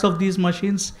movable parts of these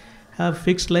machines have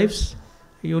fixed lives.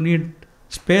 You need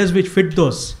spares which fit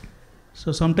those.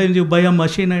 So sometimes you buy a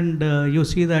machine and you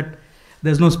see that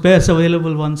there's no spares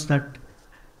available once that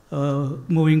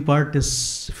moving part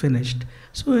is finished.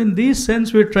 So in this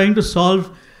sense, we're trying to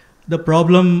solve the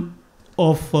problem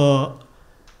of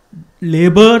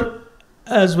labor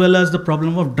as well as the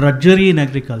problem of drudgery in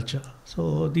agriculture.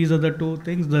 So these are the 2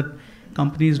 things that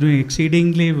company is doing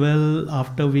exceedingly well.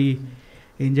 After we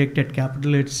injected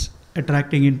capital, it's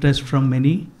attracting interest from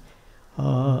many.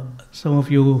 Some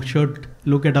of you should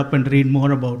look it up and read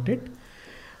more about it.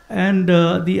 And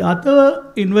the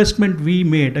other investment we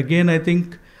made, again, I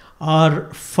think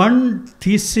our fund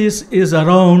thesis is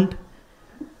around,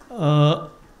 are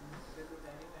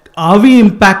we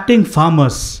impacting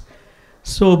farmers?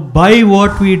 So by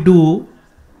what we do,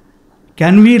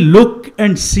 can we look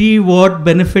and see what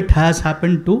benefit has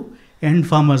happened to end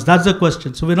farmers? That's the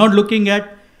question. So we're not looking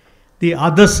at the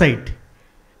other side.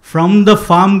 From the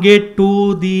farm gate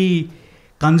to the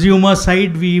consumer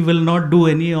side, we will not do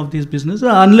any of these businesses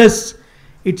unless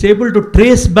it's able to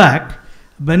trace back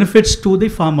benefits to the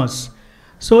farmers.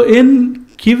 So in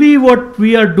Kiwi, what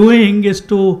we are doing is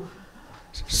to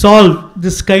solve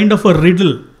this kind of a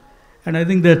riddle. And I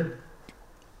think that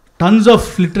tons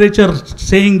of literature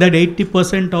saying that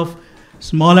 80% of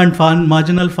small and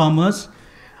marginal farmers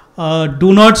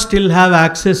do not still have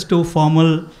access to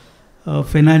formal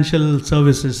financial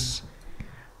services.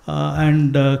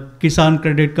 And Kisan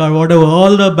credit card, whatever,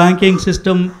 all the banking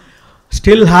system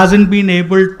still hasn't been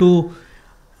able to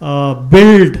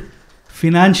build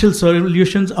financial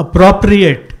solutions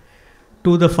appropriate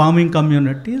to the farming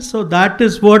community. So that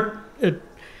is what it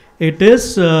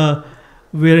is.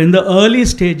 We're in the early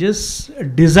stages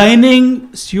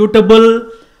designing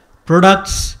suitable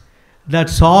products that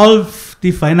solve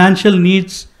the financial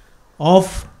needs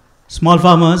of small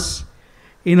farmers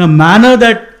in a manner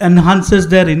that enhances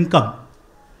their income,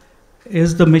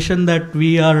 is the mission that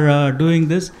we are doing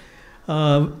this.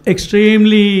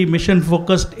 Extremely mission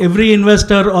focused. Every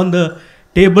investor on the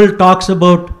table talks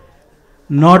about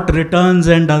not returns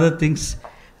and other things.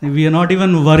 We are not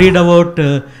even worried about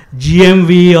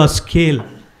GMV or scale.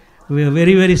 We are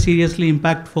very, very seriously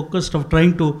impact focused of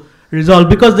trying to resolve,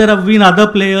 because there have been other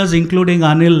players, including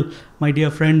Anil, my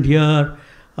dear friend here.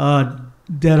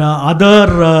 There are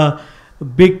other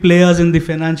big players in the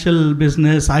financial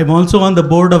business. I'm also on the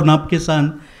board of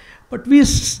NAPKISAN. But we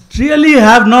really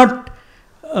have not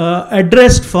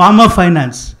addressed farmer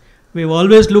finance. We've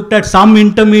always looked at some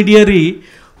intermediary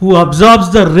who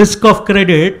absorbs the risk of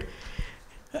credit,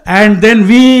 and then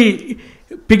we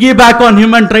piggyback on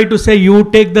him and try to say, you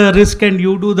take the risk and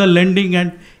you do the lending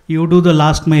and you do the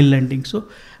last mile lending. So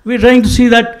we're trying to see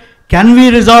that, can we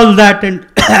resolve that and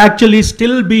actually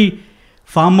still be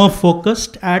farmer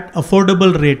focused at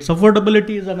affordable rates.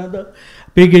 Affordability is another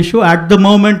big issue. At the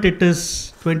moment it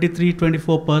is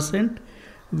 23-24%.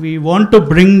 We want to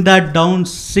bring that down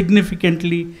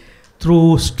significantly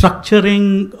through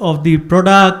structuring of the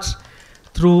products,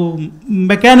 through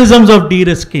mechanisms of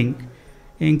de-risking,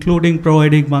 including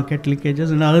providing market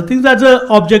linkages and other things. That's an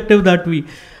objective that we...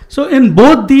 So in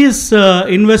both these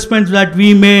investments that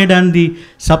we made and the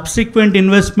subsequent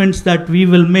investments that we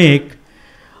will make,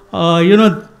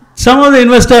 some of the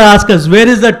investors ask us, where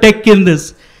is the tech in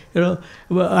this?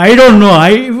 I don't know.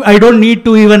 I don't need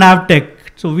to even have tech.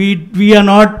 So we are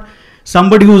not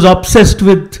somebody who's obsessed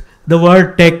with the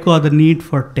word tech or the need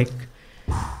for tech.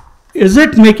 Is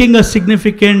it making a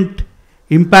significant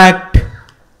impact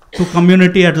to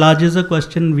community at large is a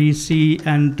question we see,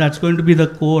 and that's going to be the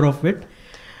core of it.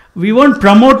 We want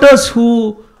promoters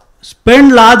who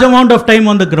spend large amount of time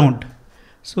on the ground.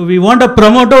 So we want a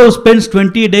promoter who spends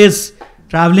 20 days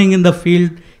traveling in the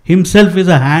field, himself is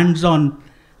a hands-on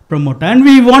promoter. And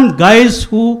we want guys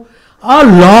who are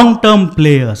long-term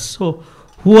players, so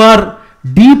who are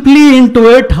deeply into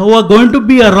it, who are going to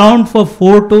be around for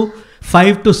 4 to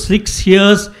 5 to 6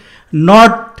 years,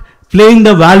 not playing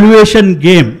the valuation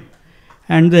game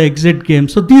and the exit game.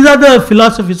 So these are the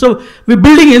philosophies. So we're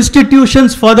building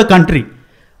institutions for the country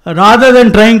rather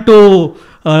than trying to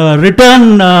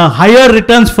return higher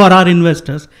returns for our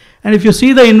investors. And if you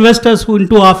see the investors who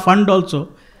into our fund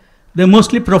also, they're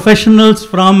mostly professionals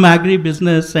from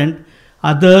agri-business and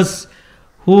others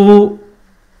who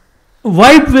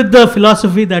vibe with the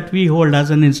philosophy that we hold as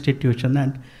an institution,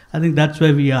 and I think that's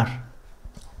where we are.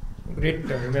 Great,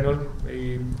 Emmanuel.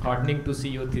 Very heartening to see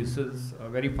your thesis,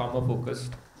 very farmer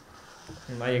focused.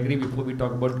 And I agree, before we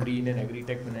talk about green and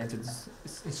agri-tech finance,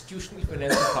 it's institutional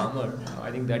finance for farmer.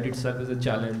 I think that itself is a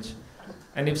challenge.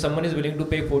 And if someone is willing to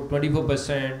pay for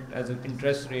 24% as an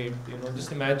interest rate,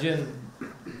 just imagine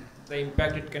the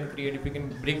impact it can create if we can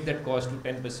break that cost to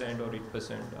 10% or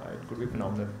 8%. It could be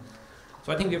phenomenal.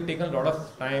 So I think we have taken a lot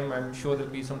of time. I'm sure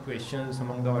there'll be some questions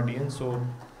among the audience, so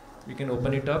we can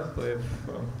open it up if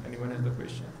anyone has a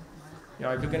question.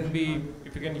 Yeah, if you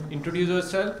can introduce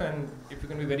yourself and if you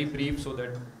can be very brief so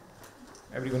that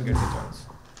everyone gets a chance.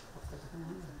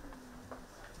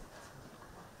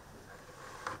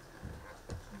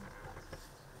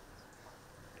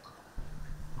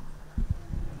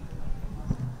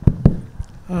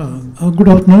 Good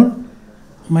afternoon.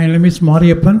 My name is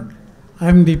Mariappan. I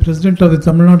am the president of the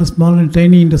Tamil Nadu Small and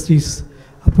Tiny Industries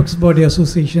Apex Body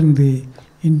Association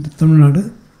in Tamil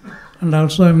Nadu. And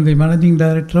also I am the managing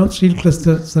director of Steel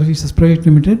Cluster Services Private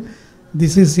Limited.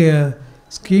 This is a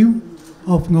scheme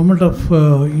of Government of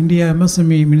India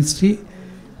MSME Ministry.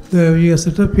 We have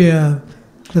set up a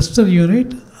cluster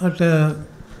unit at a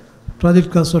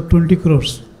project cost of 20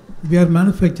 crores. We are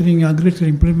manufacturing agricultural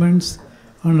implements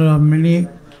and many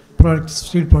products,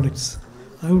 steel products.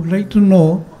 I would like to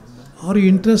know, are you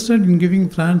interested in giving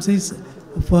franchise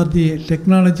for the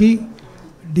technology,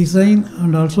 design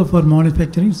and also for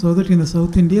manufacturing, so that in the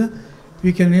South India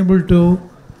we can able to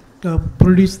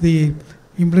produce the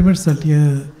implements at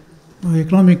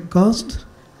economic cost,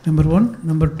 number one.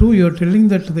 Number two, you are telling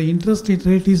that the interest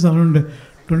rate is around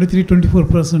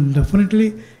 23-24%.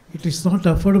 Definitely it is not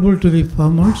affordable to the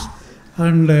farmers,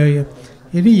 and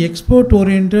any export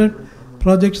oriented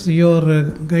projects you are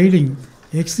guiding,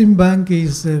 Exim Bank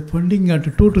is funding at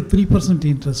 2 to 3%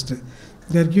 interest.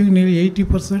 They are giving nearly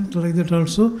 80% like that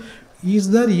also.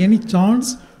 Is there any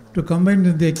chance to combine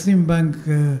with the Exim Bank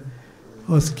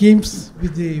schemes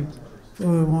with the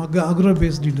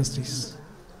agro-based industries?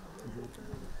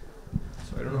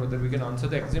 So I don't know whether we can answer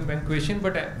the Exim Bank question,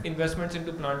 but investments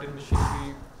into plant and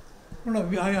machinery. No,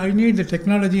 I need the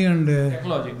technology and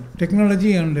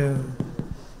technology and.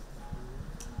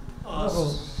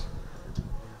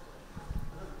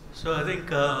 So I think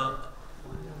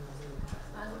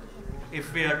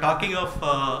if we are talking of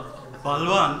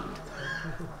Balwan,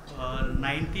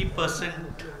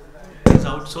 90% is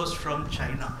outsourced from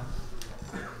China,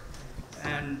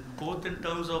 and both in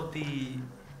terms of the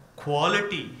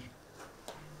quality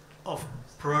of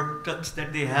products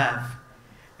that they have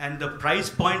and the price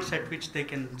points at which they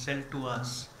can sell to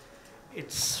us,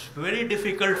 it's very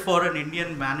difficult for an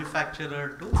Indian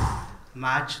manufacturer to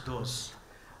match those.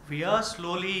 We are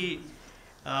slowly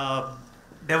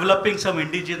developing some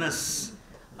indigenous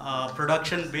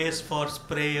production base for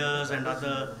sprayers and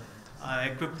other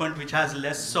equipment which has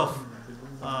less of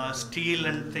steel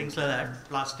and things like that,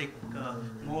 plastic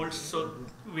molds. So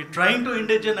we're trying to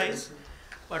indigenize,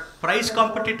 but price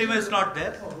competitiveness is not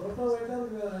there.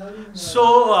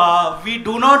 So we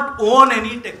do not own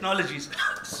any technologies.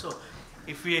 So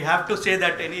if we have to say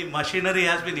that any machinery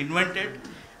has been invented,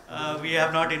 we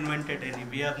have not invented any.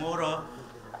 We are more a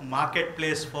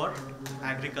marketplace for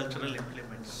agricultural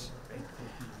implements.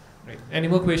 Right. Any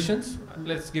more questions?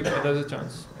 Let's give others a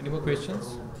chance. Any more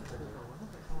questions?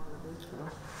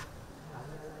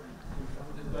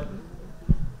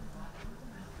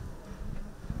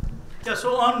 Yeah,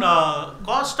 so on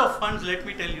cost of funds, let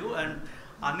me tell you, and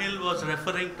Anil was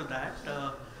referring to that,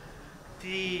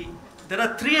 there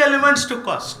are three elements to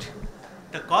cost.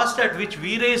 The cost at which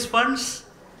we raise funds,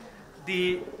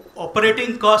 the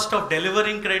operating cost of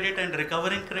delivering credit and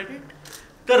recovering credit,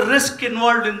 the risk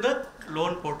involved in the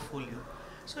loan portfolio.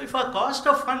 So if our cost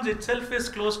of funds itself is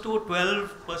close to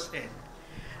 12%,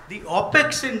 the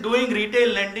OPEX in doing retail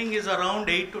lending is around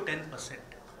 8 to 10%.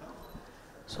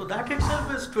 So that itself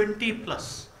is 20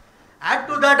 plus. Add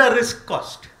to that a risk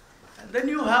cost, and then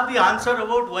you have the answer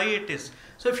about why it is.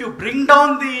 So if you bring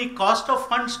down the cost of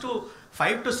funds to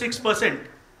 5 to 6%,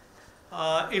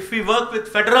 if we work with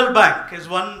Federal Bank, is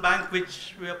one bank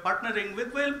which we are partnering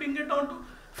with, we'll bring it down to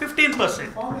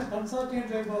 15%.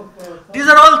 These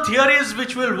are all theories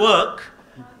which will work,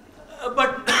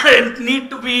 but need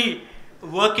to be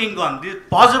working on. The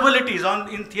possibilities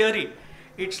in theory.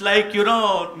 It's like, you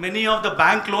know, many of the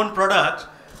bank loan products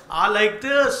are like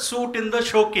the suit in the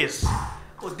showcase.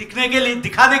 वो दिखने के लिए,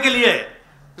 दिखाने के लिए है,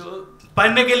 तो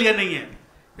पहनने के लिए नहीं है.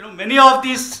 You know, many of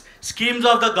these schemes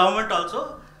of the government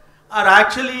also are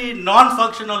actually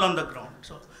non-functional on the ground.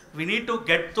 So we need to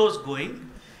get those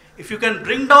going. If you can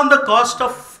bring down the cost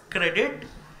of credit,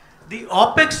 the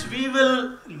OPEX we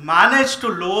will manage to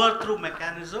lower through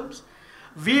mechanisms.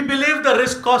 We believe the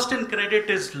risk cost in credit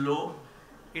is low.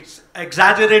 It's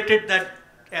exaggerated that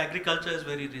agriculture is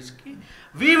very risky.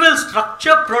 We will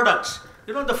structure products.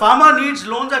 You know, the farmer needs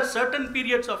loans at certain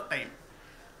periods of time.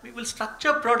 We will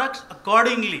structure products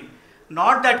accordingly.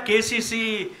 Not that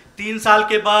KCC 3 saal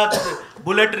ke baad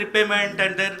bullet repayment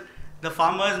and then the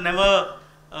farmer is never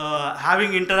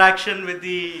having interaction with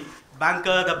the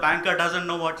banker doesn't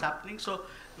know what's happening. So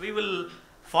we will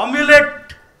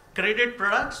formulate credit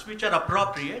products which are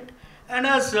appropriate. And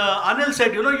as Anil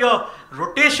said, you know, your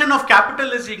rotation of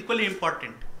capital is equally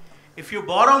important. If you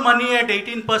borrow money at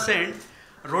 18%,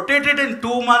 rotate it in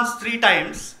 2 months 3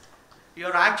 times,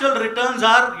 your actual returns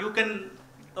are, you can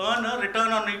earn a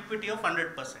return on equity of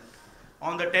 100%.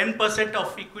 On the 10%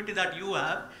 of equity that you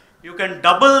have, you can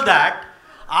double that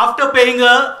after paying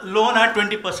a loan at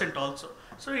 20% also.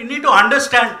 So you need to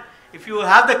understand, if you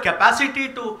have the capacity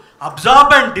to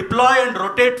absorb and deploy and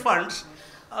rotate funds,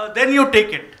 then you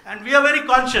take it. And we are very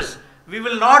conscious. We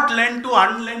will not lend to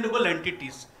unlendable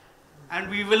entities. And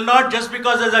we will not, just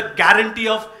because there's a guarantee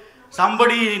of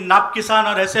somebody in NAP Kisan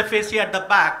or SFAC at the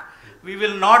back, we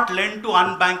will not lend to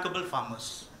unbankable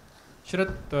farmers.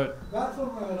 Sharath,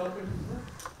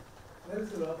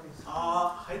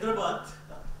 Hyderabad.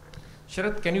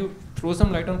 Sharath, can you throw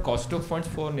some light on cost of funds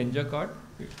for Ninja Card,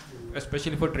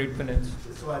 especially for trade finance?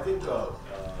 So I think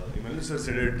Emmanuel sir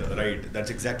said it right. That's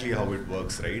exactly how it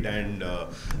works, right? And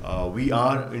we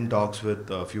are in talks with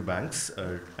a few banks,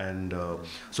 and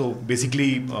so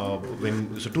basically,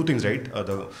 so two things, right?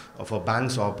 For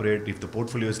banks operate if the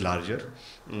portfolio is larger,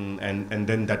 and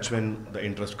then that's when the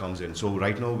interest comes in. So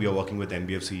right now we are working with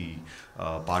NBFC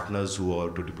partners who are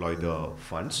to deploy the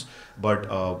funds, but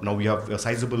now we have a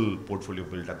sizable portfolio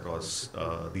built across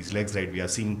these legs, right? We are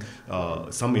seeing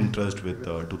some interest with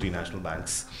 2-3 national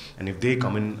banks, and if they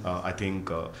come in, I think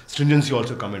stringency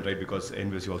also come in, right? Because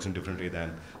NBFC works in different way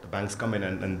than the banks come in,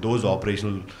 and those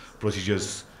operational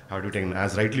procedures have to be taken.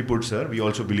 As rightly put, sir, we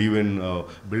also believe in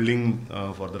building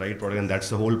for the right product, and that's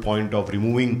the whole point of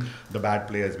removing the bad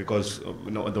players, because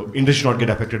the industry should not get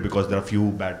affected because there are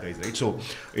few bad guys, right? So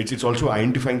it's also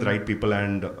identifying the right people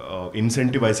and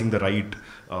incentivizing the right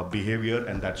behavior,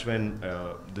 and that's when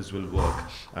this will work.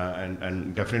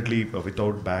 And definitely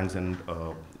without banks and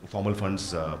formal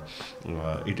funds,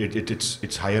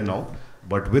 it's higher now,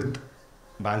 but with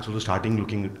banks also starting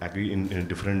looking at agri in a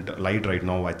different light right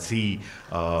now, I see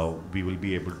we will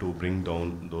be able to bring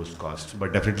down those costs.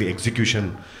 But definitely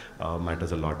execution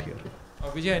matters a lot here.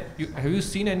 Vijay, have you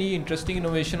seen any interesting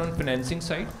innovation on financing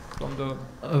side from the?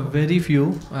 Very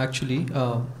few, actually,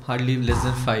 hardly less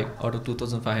than 5 out of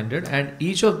 2,500, and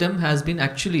each of them has been,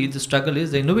 actually, the struggle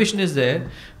is, the innovation is there,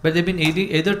 but they've been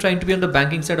either trying to be on the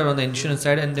banking side or on the insurance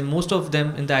side, and most of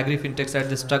them in the agri-fintech side,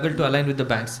 they struggle to align with the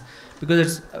banks,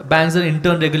 because banks are in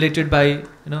turn regulated by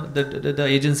the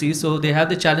agencies, so they have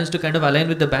the challenge to kind of align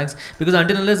with the banks, because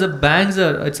until unless the banks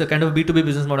are, it's a kind of B2B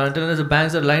business model, until unless the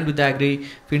banks are aligned with the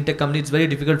agri-fintech company, it's very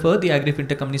difficult for the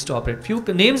agri-fintech companies to operate. Few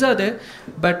names are there,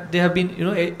 but they have been,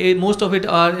 most of it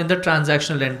are in the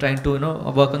transactional end, trying to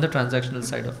work on the transactional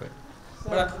side of it.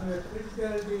 But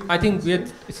I think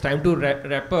it's time to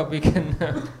wrap up. We can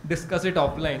discuss it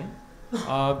offline.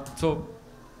 So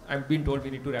I've been told we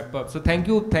need to wrap up. So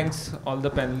thanks all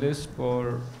the panelists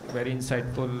for very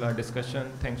insightful discussion.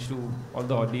 Thanks to all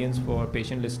the audience for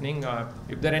patient listening.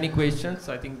 If there are any questions,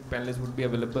 I think panelists would be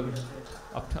available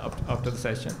after the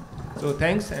session. So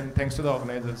thanks, and thanks to the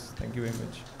organizers. Thank you very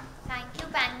much. Thank you,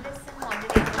 panelists and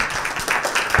moderators.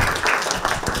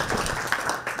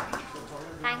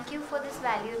 Thank you for this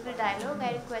valuable dialogue.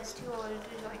 I request you all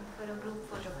to join for a group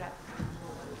photograph.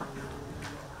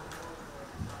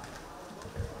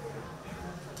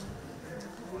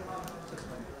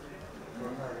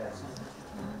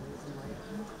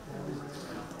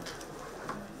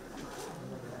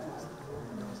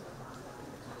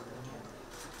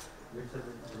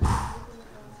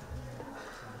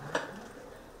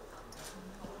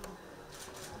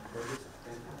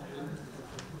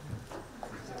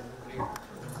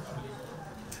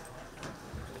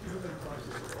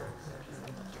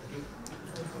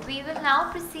 We will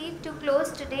now proceed to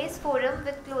close today's forum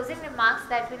with closing remarks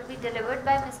that will be delivered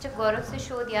by Mr. Gaurav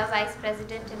Sishodia, Vice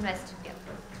President in West India.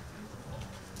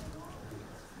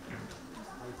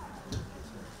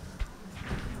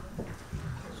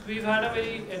 So we've had a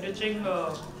very enriching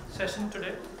session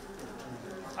today.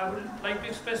 I would like to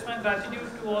express my gratitude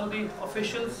to all the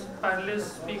officials,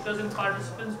 panelists, speakers and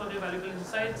participants for their valuable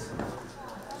insights.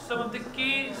 Some of the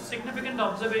key significant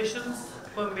observations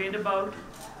were made about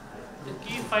the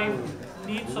key 5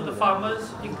 needs of the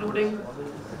farmers, including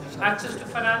access to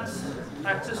finance,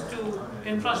 access to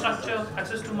infrastructure,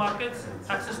 access to markets,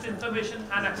 access to information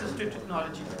and access to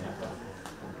technology.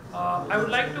 I would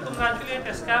like to congratulate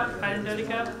ESCAP and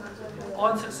IntelliCap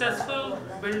on successful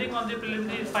building on the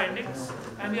preliminary findings,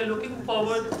 and we are looking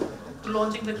forward to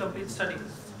launching the complete study.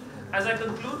 As I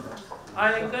conclude,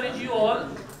 I encourage you all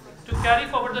to carry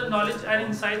forward the knowledge and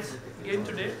insights gained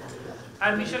today,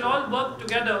 and we shall all work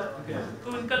together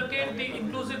to inculcate the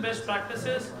inclusive best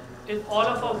practices in all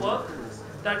of our work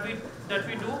that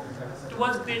we do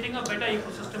towards creating a better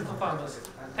ecosystem for farmers.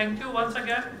 Thank you once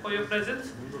again for your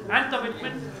presence and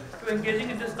commitment to engaging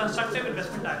in this constructive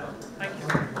investment dialogue. Thank you.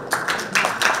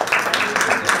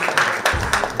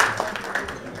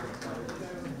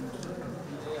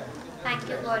 Thank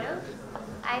you, Gaurav.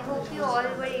 I hope you all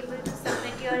were able to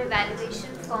submit your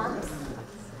evaluation forms.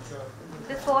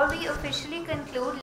 Before we officially conclude,